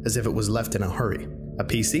from it, as if it was left in a hurry. A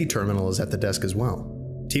PC terminal is at the desk as well.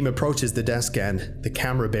 Team approaches the desk and the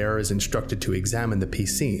camera bearer is instructed to examine the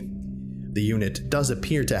PC. The unit does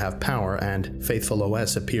appear to have power and Faithful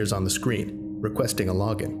OS appears on the screen, requesting a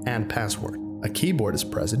login and password. A keyboard is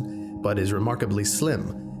present, but is remarkably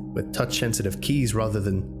slim, with touch-sensitive keys rather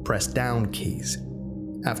than press-down keys.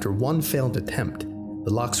 After one failed attempt,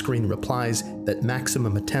 the lock screen replies that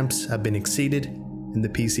maximum attempts have been exceeded and the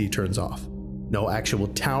PC turns off. No actual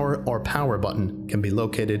tower or power button can be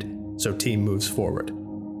located, so team moves forward.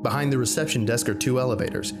 Behind the reception desk are 2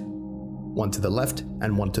 elevators, one to the left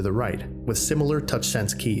and one to the right, with similar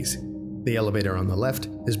touch-sense keys. The elevator on the left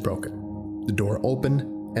is broken, the door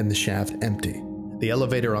open and the shaft empty. The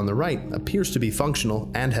elevator on the right appears to be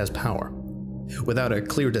functional and has power. Without a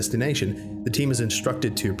clear destination, the team is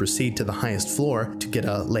instructed to proceed to the highest floor to get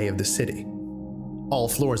a lay of the city. All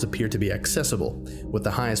floors appear to be accessible, with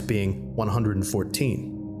the highest being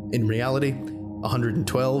 114. In reality,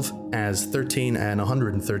 112, as 13 and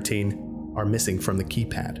 113 are missing from the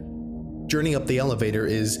keypad. Journey up the elevator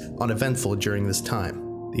is uneventful during this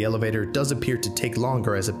time. The elevator does appear to take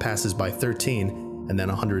longer as it passes by 13 and then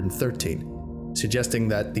 113, suggesting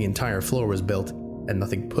that the entire floor was built and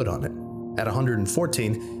nothing put on it. At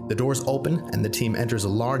 114, the doors open and the team enters a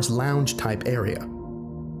large lounge-type area.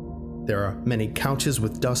 There are many couches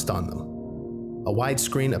with dust on them. A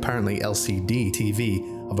widescreen, apparently LCD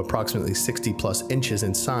TV of approximately 60+ inches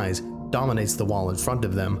in size dominates the wall in front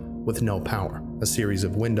of them with no power. A series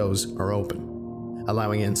of windows are open,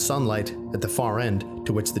 allowing in sunlight at the far end,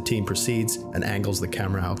 to which the team proceeds and angles the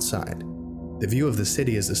camera outside. The view of the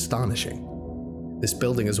city is astonishing. This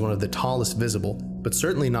building is one of the tallest visible, but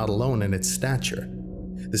certainly not alone in its stature.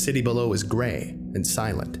 The city below is gray and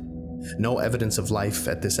silent. No evidence of life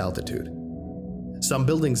at this altitude. Some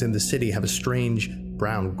buildings in the city have a strange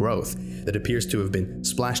brown growth that appears to have been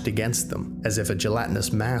splashed against them, as if a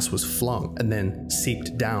gelatinous mass was flung and then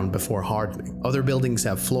seeped down before hardening. Other buildings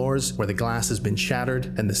have floors where the glass has been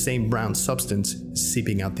shattered and the same brown substance is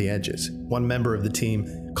seeping out the edges. One member of the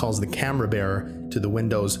team calls the camera bearer to the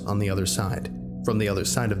windows on the other side. From the other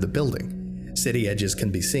side of the building, city edges can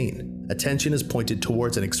be seen. Attention is pointed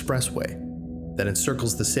towards an expressway that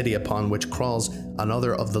encircles the city, upon which crawls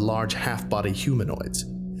another of the large half-body humanoids,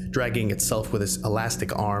 dragging itself with its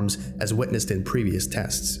elastic arms as witnessed in previous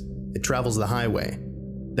tests. It travels the highway,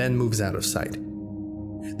 then moves out of sight.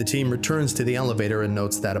 The team returns to the elevator and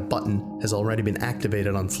notes that a button has already been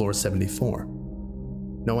activated on floor 74.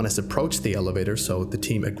 No one has approached the elevator, so the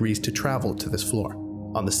team agrees to travel to this floor.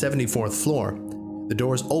 On the 74th floor, the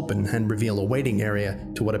doors open and reveal a waiting area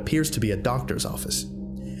to what appears to be a doctor's office.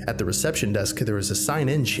 At the reception desk, there is a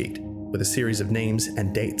sign-in sheet with a series of names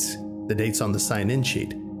and dates. The dates on the sign-in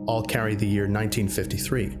sheet all carry the year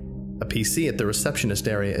 1953. A PC at the receptionist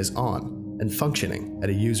area is on and functioning at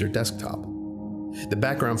a user desktop. The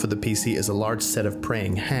background for the PC is a large set of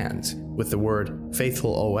praying hands with the word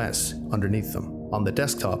Faithful OS underneath them. On the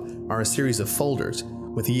desktop are a series of folders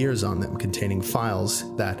with years on them containing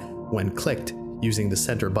files that, when clicked using the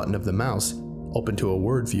center button of the mouse, open to a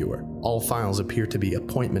word viewer. All files appear to be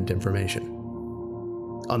appointment information.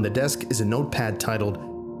 On the desk is a notepad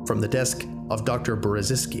titled, "From the desk of Dr.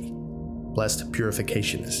 Bereziski, Blessed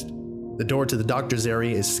Purificationist." The door to the doctor's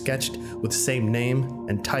area is sketched with the same name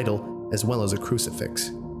and title as well as a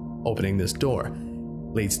crucifix. Opening this door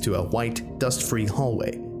leads to a white, dust-free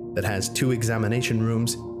hallway that has 2 examination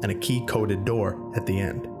rooms and a key-coded door at the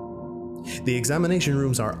end. The examination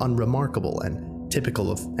rooms are unremarkable and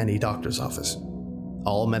typical of any doctor's office.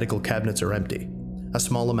 All medical cabinets are empty. A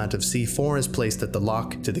small amount of C4 is placed at the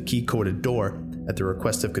lock to the key-coded door at the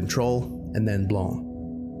request of Control and then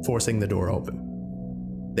blown, forcing the door open.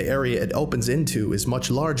 The area it opens into is much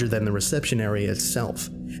larger than the reception area itself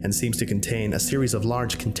and seems to contain a series of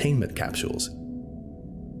large containment capsules.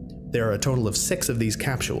 There are a total of 6 of these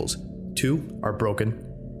capsules. 2 are broken,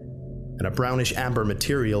 and a brownish amber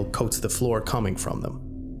material coats the floor coming from them.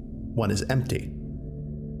 1 is empty.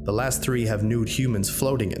 The last 3 have nude humans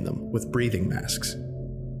floating in them with breathing masks.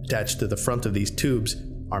 Attached to the front of these tubes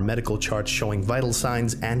are medical charts showing vital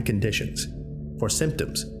signs and conditions. For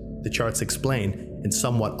symptoms, the charts explain, in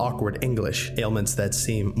somewhat awkward English, ailments that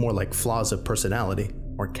seem more like flaws of personality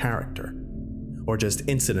or character, or just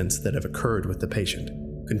incidents that have occurred with the patient.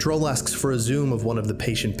 Control asks for a zoom of one of the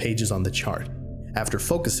patient pages on the chart. After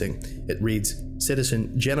focusing, it reads,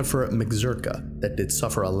 Citizen Jennifer McZurka, that did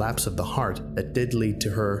suffer a lapse of the heart that did lead to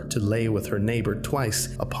her to lay with her neighbor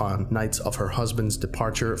twice upon nights of her husband's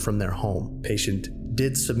departure from their home. Patient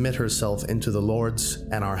did submit herself into the Lord's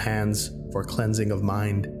and our hands for cleansing of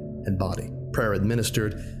mind and body. Prayer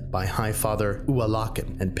administered by High Father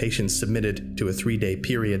Ualakan, and patient submitted to a 3-day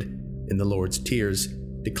period in the Lord's tears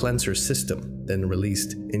to cleanse her system, then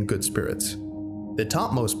released in good spirits. The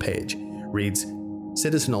topmost page reads,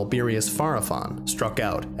 Citizen Alberius Farafan struck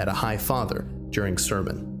out at a High Father during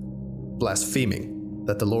sermon, blaspheming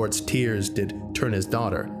that the Lord's tears did turn his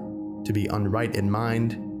daughter to be unright in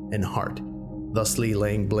mind and heart, thusly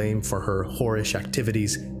laying blame for her whorish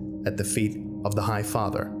activities at the feet of the High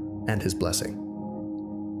Father and his blessing.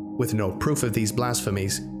 With no proof of these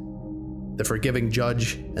blasphemies, the forgiving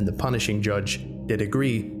judge and the punishing judge did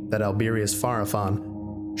agree that Alberius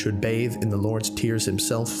Farafan should bathe in the Lord's tears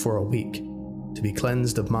himself for a week, to be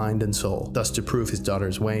cleansed of mind and soul, thus to prove his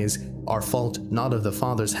daughter's ways are fault not of the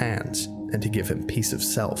Father's hands, and to give him peace of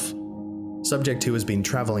self. Subject who has been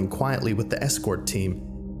traveling quietly with the escort team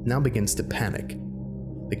now begins to panic.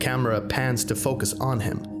 The camera pans to focus on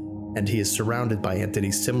him, and he is surrounded by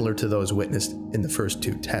entities similar to those witnessed in the first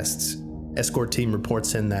 2 tests. Escort team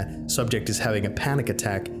reports in that subject is having a panic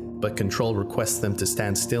attack, but Control requests them to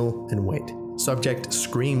stand still and wait. Subject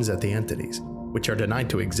screams at the entities, which are denied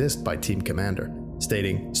to exist by team commander,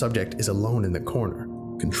 stating subject is alone in the corner.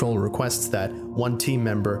 Control requests that 1 team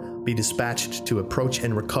member be dispatched to approach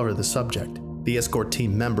and recover the subject. The escort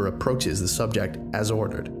team member approaches the subject as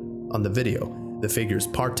ordered. On the video, the figures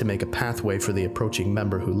part to make a pathway for the approaching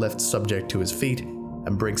member, who lifts subject to his feet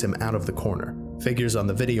and brings him out of the corner. Figures on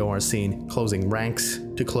the video are seen closing ranks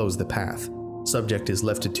to close the path. Subject is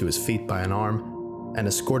lifted to his feet by an arm and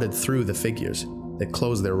escorted through the figures that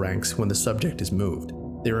close their ranks when the subject is moved.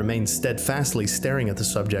 They remain steadfastly staring at the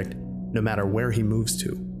subject no matter where he moves to.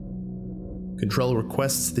 Control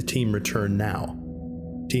requests the team return now.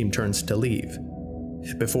 Team turns to leave.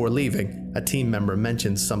 Before leaving, a team member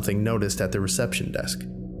mentions something noticed at the reception desk,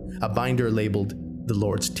 a binder labeled The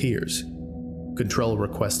Lord's Tears. Control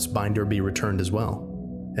requests binder be returned as well,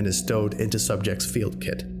 and is stowed into subject's field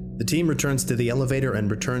kit. The team returns to the elevator and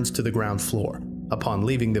returns to the ground floor. Upon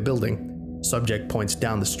leaving the building, subject points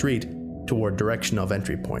down the street toward direction of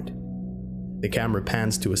entry point. The camera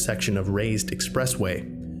pans to a section of raised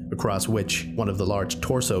expressway, across which one of the large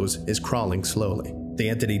torsos is crawling slowly. The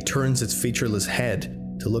entity turns its featureless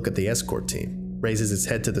head to look at the escort team, raises its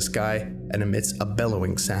head to the sky, and emits a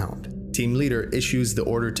bellowing sound. Team leader issues the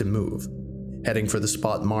order to move, heading for the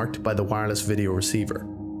spot marked by the wireless video receiver.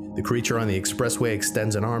 The creature on the expressway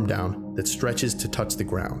extends an arm down that stretches to touch the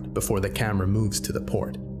ground before the camera moves to the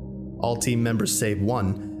port. All team members save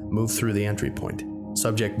 1 move through the entry point.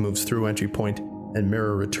 Subject moves through entry point, and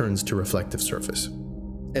mirror returns to reflective surface.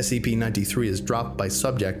 SCP-093 is dropped by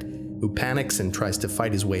subject, who panics and tries to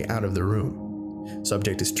fight his way out of the room.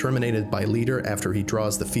 Subject is terminated by leader after he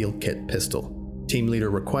draws the field kit pistol. Team leader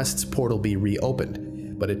requests portal be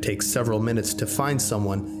reopened, but it takes several minutes to find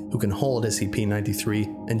someone who can hold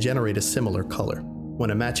SCP-093 and generate a similar color.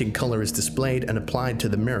 When a matching color is displayed and applied to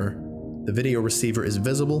the mirror, the video receiver is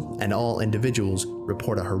visible and all individuals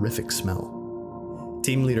report a horrific smell.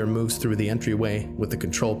 Team leader moves through the entryway with the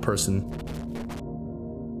control person.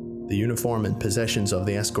 The uniform and possessions of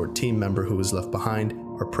the escort team member who was left behind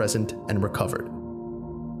are present and recovered.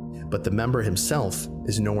 But the member himself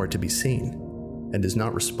is nowhere to be seen and does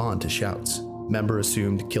not respond to shouts. Member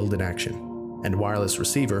assumed killed in action, and wireless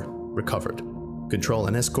receiver recovered. Control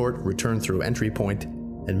and escort return through entry point,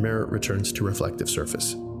 and mirror returns to reflective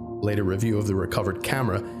surface. Later review of the recovered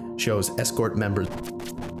camera shows escort members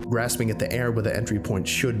grasping at the air where the entry point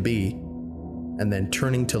should be, and then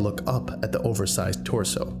turning to look up at the oversized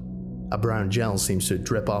torso. A brown gel seems to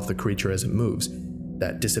drip off the creature as it moves,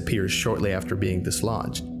 that disappears shortly after being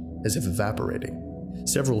dislodged, as if evaporating.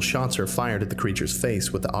 Several shots are fired at the creature's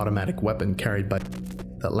face with the automatic weapon carried by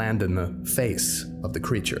that land in the face of the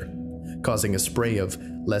creature, causing a spray of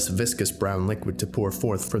less viscous brown liquid to pour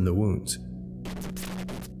forth from the wounds.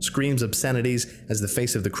 Screams obscenities as the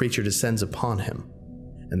face of the creature descends upon him,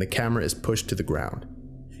 and the camera is pushed to the ground.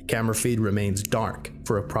 Camera feed remains dark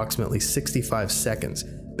for approximately 65 seconds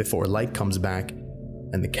before light comes back,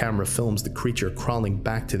 and the camera films the creature crawling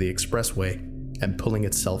back to the expressway and pulling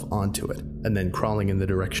itself onto it, and then crawling in the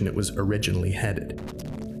direction it was originally headed,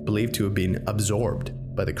 believed to have been absorbed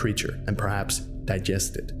by the creature and perhaps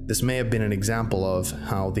digested. This may have been an example of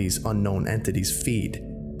how these unknown entities feed,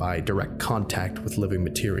 by direct contact with living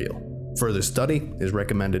material. Further study is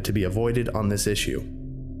recommended to be avoided on this issue.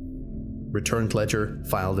 Returned ledger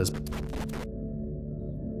filed as...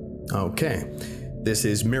 Okay, this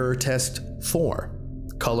is mirror test 4,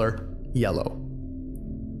 color yellow.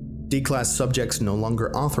 D-class subjects no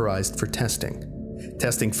longer authorized for testing.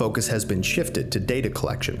 Testing focus has been shifted to data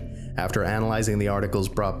collection after analyzing the articles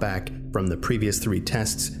brought back from the previous 3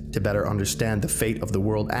 tests to better understand the fate of the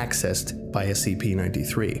world accessed by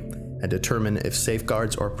SCP-093 and determine if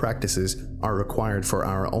safeguards or practices are required for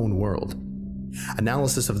our own world.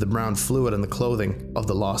 Analysis of the brown fluid on the clothing of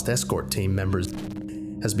the lost escort team members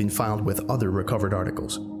has been filed with other recovered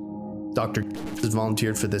articles. Dr. has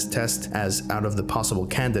volunteered for this test as, out of the possible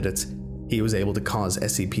candidates, he was able to cause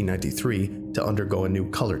SCP-093 to undergo a new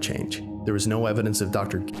color change. There is no evidence of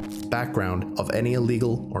Dr. background of any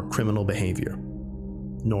illegal or criminal behavior,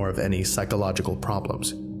 nor of any psychological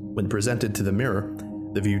problems. When presented to the mirror,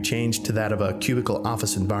 the view changed to that of a cubicle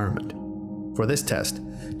office environment. For this test,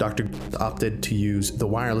 Dr. opted to use the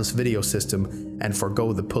wireless video system and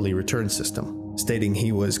forego the pulley return system, stating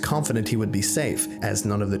he was confident he would be safe as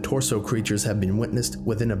none of the torso creatures had been witnessed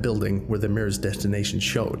within a building where the mirror's destination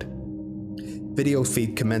showed. Video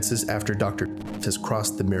feed commences after Dr. has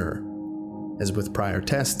crossed the mirror. As with prior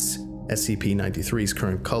tests, SCP-093's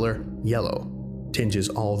current color, yellow, tinges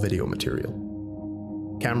all video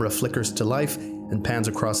material. Camera flickers to life and pans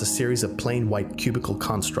across a series of plain white cubicle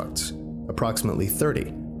constructs. Approximately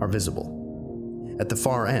 30 are visible. At the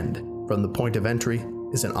far end, from the point of entry,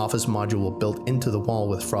 is an office module built into the wall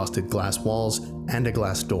with frosted glass walls and a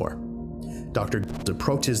glass door. Dr.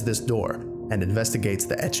 approaches this door and investigates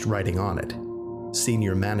the etched writing on it.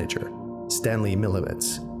 Senior Manager, Stanley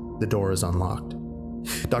Milovitz. The door is unlocked.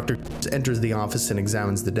 Dr. enters the office and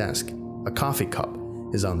examines the desk. A coffee cup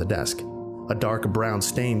is on the desk, a dark brown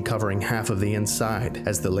stain covering half of the inside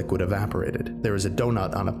as the liquid evaporated. There is a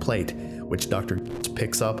donut on a plate, which Dr.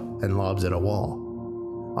 picks up and lobs at a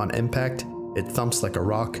wall. On impact, it thumps like a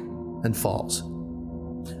rock and falls.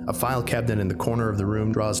 A file cabinet in the corner of the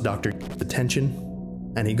room draws Dr. attention,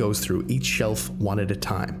 and he goes through each shelf one at a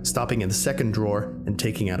time, stopping in the second drawer and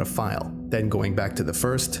taking out a file, then going back to the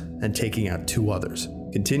first and taking out 2 others.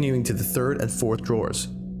 Continuing to the third and fourth drawers,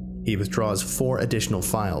 he withdraws 4 additional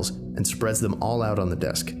files and spreads them all out on the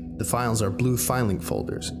desk. The files are blue filing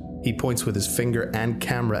folders. He points with his finger and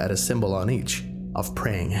camera at a symbol on each of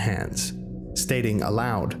praying hands, stating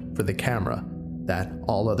aloud for the camera that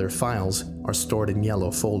all other files are stored in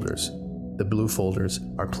yellow folders. The blue folders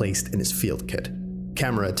are placed in his field kit.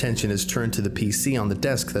 Camera attention is turned to the PC on the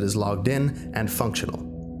desk that is logged in and functional.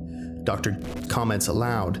 Dr. comments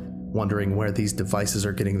aloud, wondering where these devices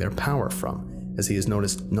are getting their power from, as he has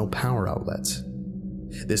noticed no power outlets.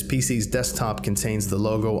 This PC's desktop contains the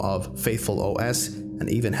logo of Faithful OS and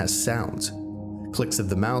even has sounds. Clicks of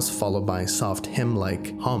the mouse followed by soft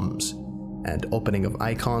hymn-like hums, and opening of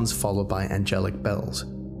icons followed by angelic bells.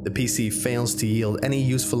 The PC fails to yield any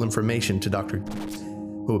useful information to Dr.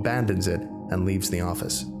 who abandons it and leaves the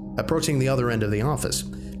office. Approaching the other end of the office,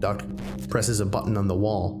 Dr. presses a button on the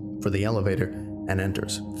wall for the elevator and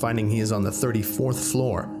enters, finding he is on the 34th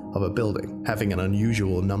floor of a building, having an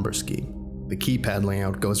unusual number scheme. The keypad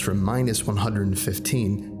layout goes from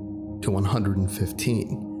 -115 to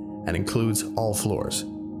 115 and includes all floors.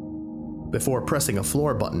 Before pressing a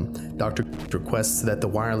floor button, Dr. requests that the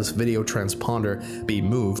wireless video transponder be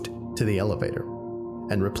moved to the elevator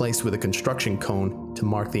and replaced with a construction cone to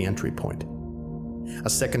mark the entry point. A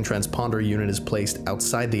second transponder unit is placed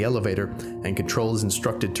outside the elevator, and Control is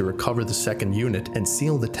instructed to recover the second unit and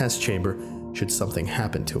seal the test chamber should something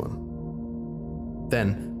happen to him.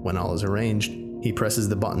 Then, when all is arranged, he presses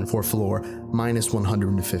the button for floor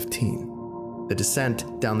 -115. The descent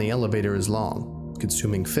down the elevator is long.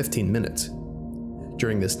 consuming 15 minutes.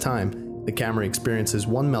 During this time, the camera experiences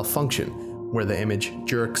one malfunction where the image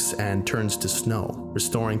jerks and turns to snow,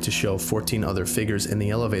 restoring to show 14 other figures in the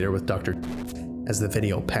elevator with Dr. as the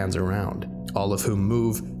video pans around, all of whom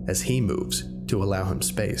move as he moves to allow him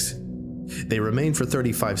space. They remain for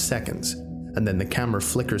 35 seconds, and then the camera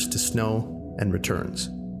flickers to snow and returns.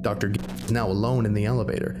 Dr. is now alone in the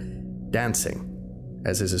elevator, dancing,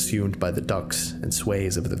 as is assumed by the ducks and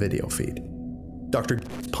sways of the video feed. Dr.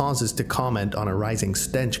 pauses to comment on a rising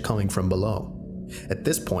stench coming from below. At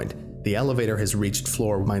this point, the elevator has reached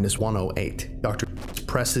floor -108. Dr.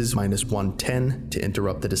 presses -110 to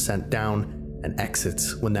interrupt the descent down and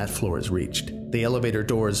exits when that floor is reached. The elevator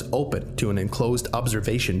doors open to an enclosed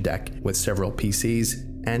observation deck with several PCs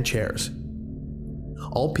and chairs.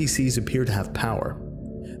 All PCs appear to have power.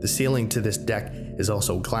 The ceiling to this deck is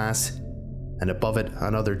also glass, and above it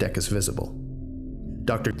another deck is visible.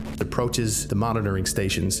 Dr. approaches the monitoring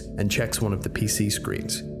stations and checks one of the PC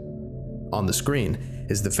screens. On the screen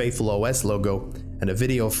is the Faithful OS logo and a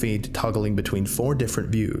video feed toggling between 4 different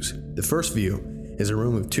views. The first view is a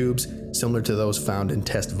room of tubes similar to those found in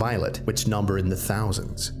Test Violet, which number in the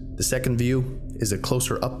thousands. The second view is a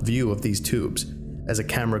closer up view of these tubes, as a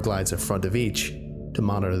camera glides in front of each to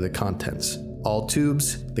monitor the contents. All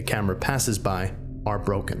tubes the camera passes by are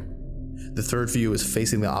broken. The third view is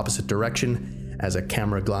facing the opposite direction as a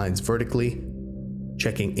camera glides vertically,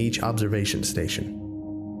 checking each observation station.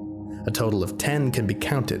 A total of 10 can be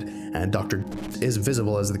counted, and Dr. is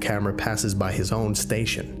visible as the camera passes by his own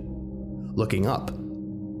station. Looking up,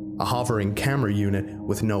 a hovering camera unit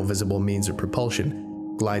with no visible means of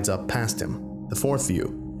propulsion glides up past him. The fourth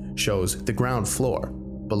view shows the ground floor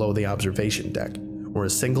below the observation deck, where a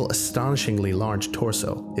single astonishingly large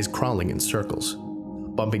torso is crawling in circles,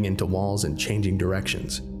 bumping into walls and changing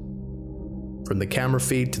directions. From the camera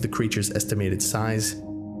feed to the creature's estimated size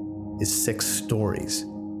is 6 stories.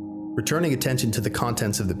 Returning attention to the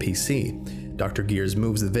contents of the PC, Dr. Gears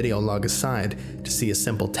moves the video log aside to see a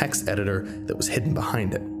simple text editor that was hidden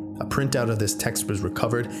behind it. A printout of this text was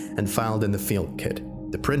recovered and filed in the field kit.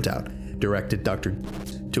 The printout directed Dr.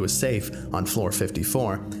 to a safe on floor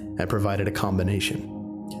 54 and provided a combination.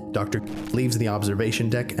 Dr. leaves the observation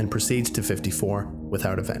deck and proceeds to 54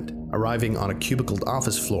 without event. Arriving on a cubicled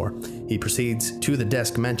office floor, he proceeds to the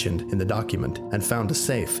desk mentioned in the document and found a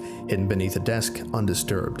safe hidden beneath a desk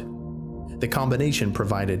undisturbed. The combination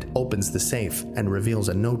provided opens the safe and reveals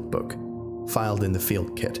a notebook filed in the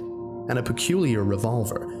field kit and a peculiar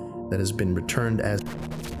revolver that has been returned as,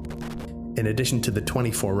 in addition to the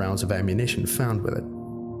 24 rounds of ammunition found with it.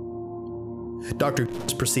 Dr.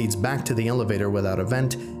 proceeds back to the elevator without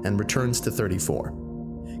event and returns to 34.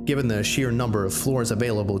 Given the sheer number of floors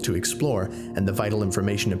available to explore and the vital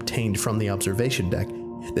information obtained from the observation deck,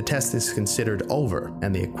 the test is considered over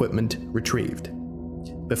and the equipment retrieved.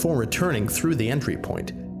 Before returning through the entry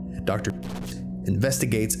point, Dr.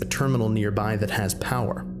 investigates a terminal nearby that has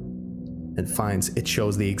power and finds it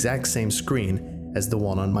shows the exact same screen as the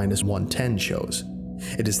one on -110 shows.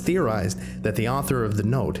 It is theorized that the author of the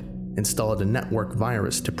note installed a network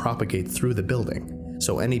virus to propagate through the building,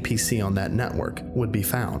 so any PC on that network would be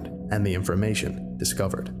found and the information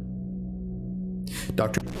discovered.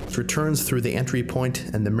 Dr. returns through the entry point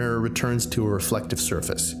and the mirror returns to a reflective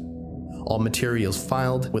surface. All materials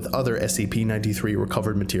filed with other SCP-93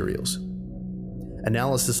 recovered materials.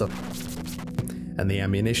 Analysis of and the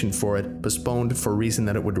ammunition for it postponed for reason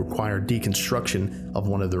that it would require deconstruction of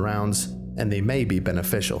one of the rounds, and they may be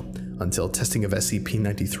beneficial until testing of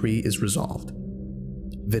SCP-93 is resolved.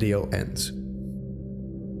 Video ends.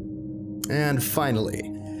 And finally,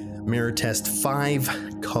 Mirror Test 5,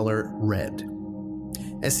 Color Red.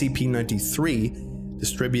 SCP-93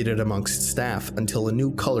 distributed amongst staff until a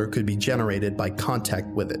new color could be generated by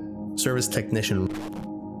contact with it. Service technician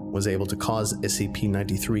was able to cause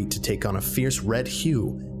SCP-93 to take on a fierce red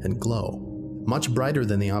hue and glow, much brighter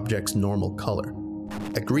than the object's normal color.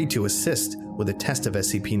 Agreed to assist with a test of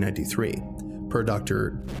SCP-93, per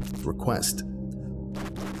Dr. request,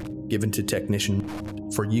 given to technician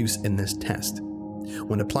for use in this test.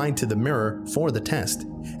 When applied to the mirror for the test,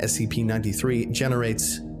 SCP-93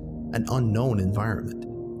 generates an unknown environment.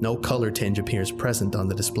 No color tinge appears present on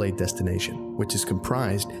the displayed destination, which is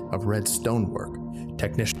comprised of red stonework.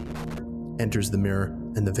 Technician enters the mirror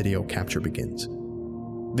and the video capture begins.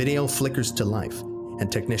 Video flickers to life, and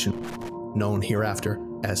technician, known hereafter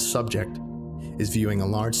as subject, is viewing a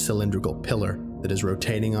large cylindrical pillar that is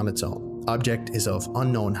rotating on its own. Object is of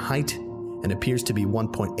unknown height and appears to be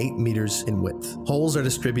 1.8 meters in width. Holes are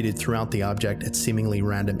distributed throughout the object at seemingly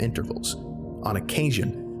random intervals. On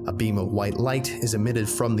occasion, a beam of white light is emitted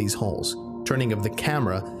from these holes, Turning of the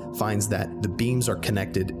camera finds that the beams are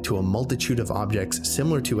connected to a multitude of objects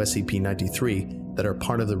similar to SCP-093 that are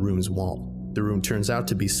part of the room's wall. The room turns out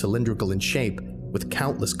to be cylindrical in shape, with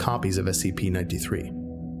countless copies of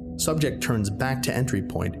SCP-093. Subject turns back to entry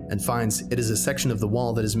point and finds it is a section of the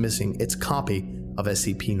wall that is missing its copy of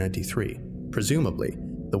SCP-093, presumably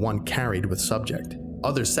the one carried with subject.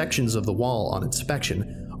 Other sections of the wall on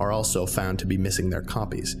inspection are also found to be missing their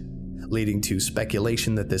copies, leading to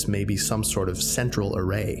speculation that this may be some sort of central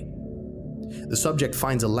array. The subject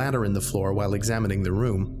finds a ladder in the floor while examining the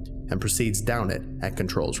room and proceeds down it at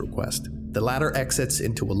Control's request. The ladder exits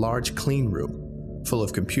into a large clean room full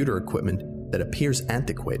of computer equipment that appears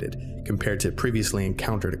antiquated compared to previously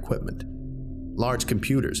encountered equipment. Large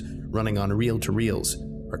computers running on reel-to-reels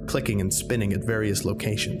are clicking and spinning at various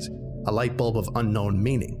locations. A light bulb of unknown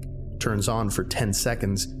meaning turns on for 10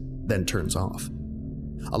 seconds, then turns off.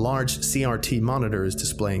 A large CRT monitor is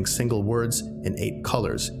displaying single words in 8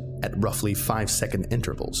 colors at roughly 5-second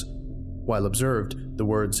intervals. While observed, the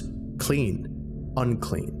words clean,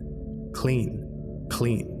 unclean, clean,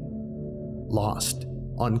 clean, lost,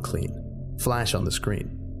 unclean flash on the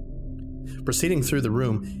screen. Proceeding through the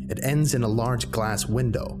room, it ends in a large glass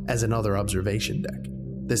window as another observation deck.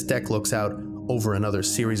 This deck looks out over another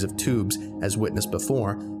series of tubes as witnessed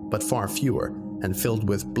before, but far fewer, and filled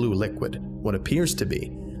with blue liquid. What appears to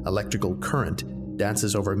be electrical current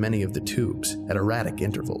dances over many of the tubes at erratic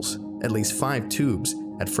intervals. At least 5 tubes,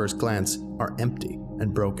 at first glance, are empty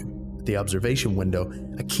and broken. At the observation window,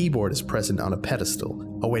 a keyboard is present on a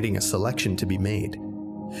pedestal, awaiting a selection to be made.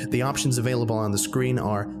 The options available on the screen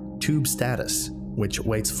are Tube Status, which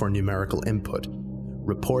waits for numerical input,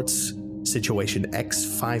 Reports, Situation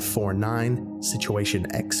X549, Situation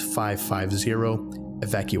X550,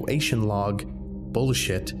 Evacuation Log,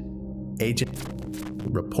 Bullshit, Agent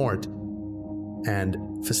Report,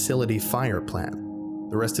 and Facility Fire Plan.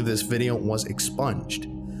 The rest of this video was expunged.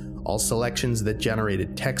 All selections that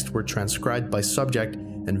generated text were transcribed by subject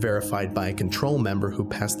and verified by a control member who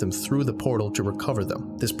passed them through the portal to recover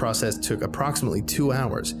them. This process took approximately 2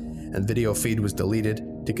 hours, and video feed was deleted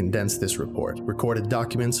to condense this report. Recorded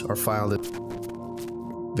documents are filed at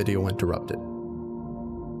video interrupted.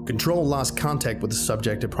 Control lost contact with the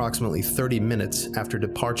subject approximately 30 minutes after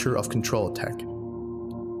departure of control tech.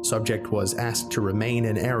 Subject was asked to remain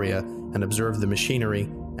in area and observe the machinery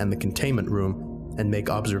and the containment room and make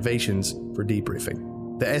observations for debriefing.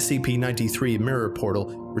 The SCP-093 mirror portal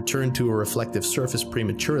returned to a reflective surface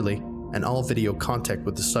prematurely, and all video contact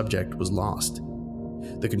with the subject was lost.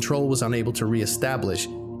 The control was unable to re-establish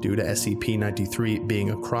due to SCP-093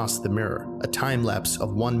 being across the mirror. A time lapse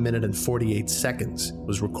of 1 minute and 48 seconds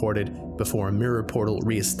was recorded before a mirror portal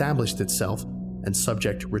re-established itself and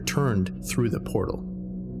subject returned through the portal.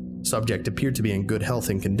 Subject appeared to be in good health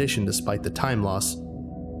and condition despite the time loss,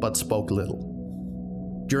 but spoke little.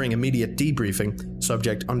 During immediate debriefing,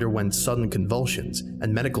 subject underwent sudden convulsions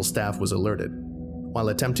and medical staff was alerted. While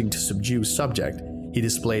attempting to subdue subject, he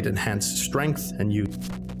displayed enhanced strength and used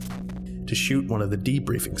to shoot one of the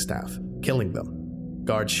debriefing staff, killing them.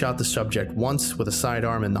 Guards shot the subject once with a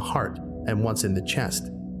sidearm in the heart and once in the chest,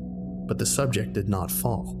 but the subject did not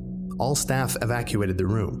fall. All staff evacuated the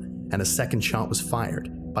room, and a second shot was fired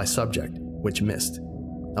by subject, which missed.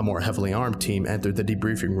 A more heavily armed team entered the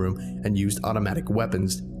debriefing room and used automatic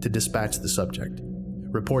weapons to dispatch the subject.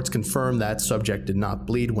 Reports confirm that subject did not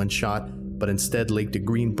bleed when shot, but instead leaked a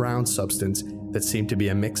green-brown substance that seemed to be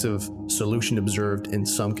a mix of solution observed in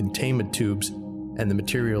some containment tubes and the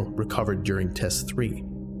material recovered during Test 3.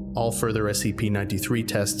 All further SCP-093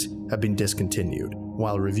 tests have been discontinued,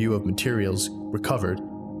 while review of materials recovered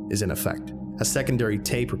is in effect. A secondary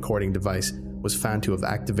tape recording device was found to have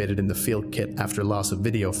activated in the field kit after loss of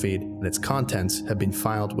video feed, and its contents have been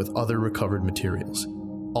filed with other recovered materials.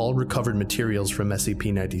 All recovered materials from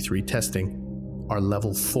SCP-093 testing are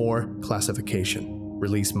Level 4 classification.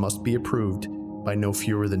 Release must be approved by no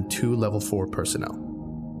fewer than 2 Level 4 personnel.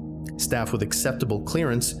 Staff with acceptable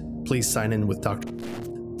clearance, please sign in with Dr.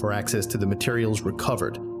 for access to the materials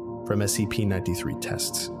recovered from SCP-093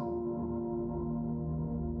 tests.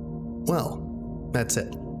 Well, that's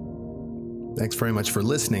it. Thanks very much for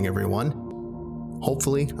listening, everyone.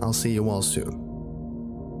 Hopefully, I'll see you all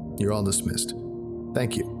soon. You're all dismissed.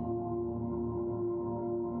 Thank you.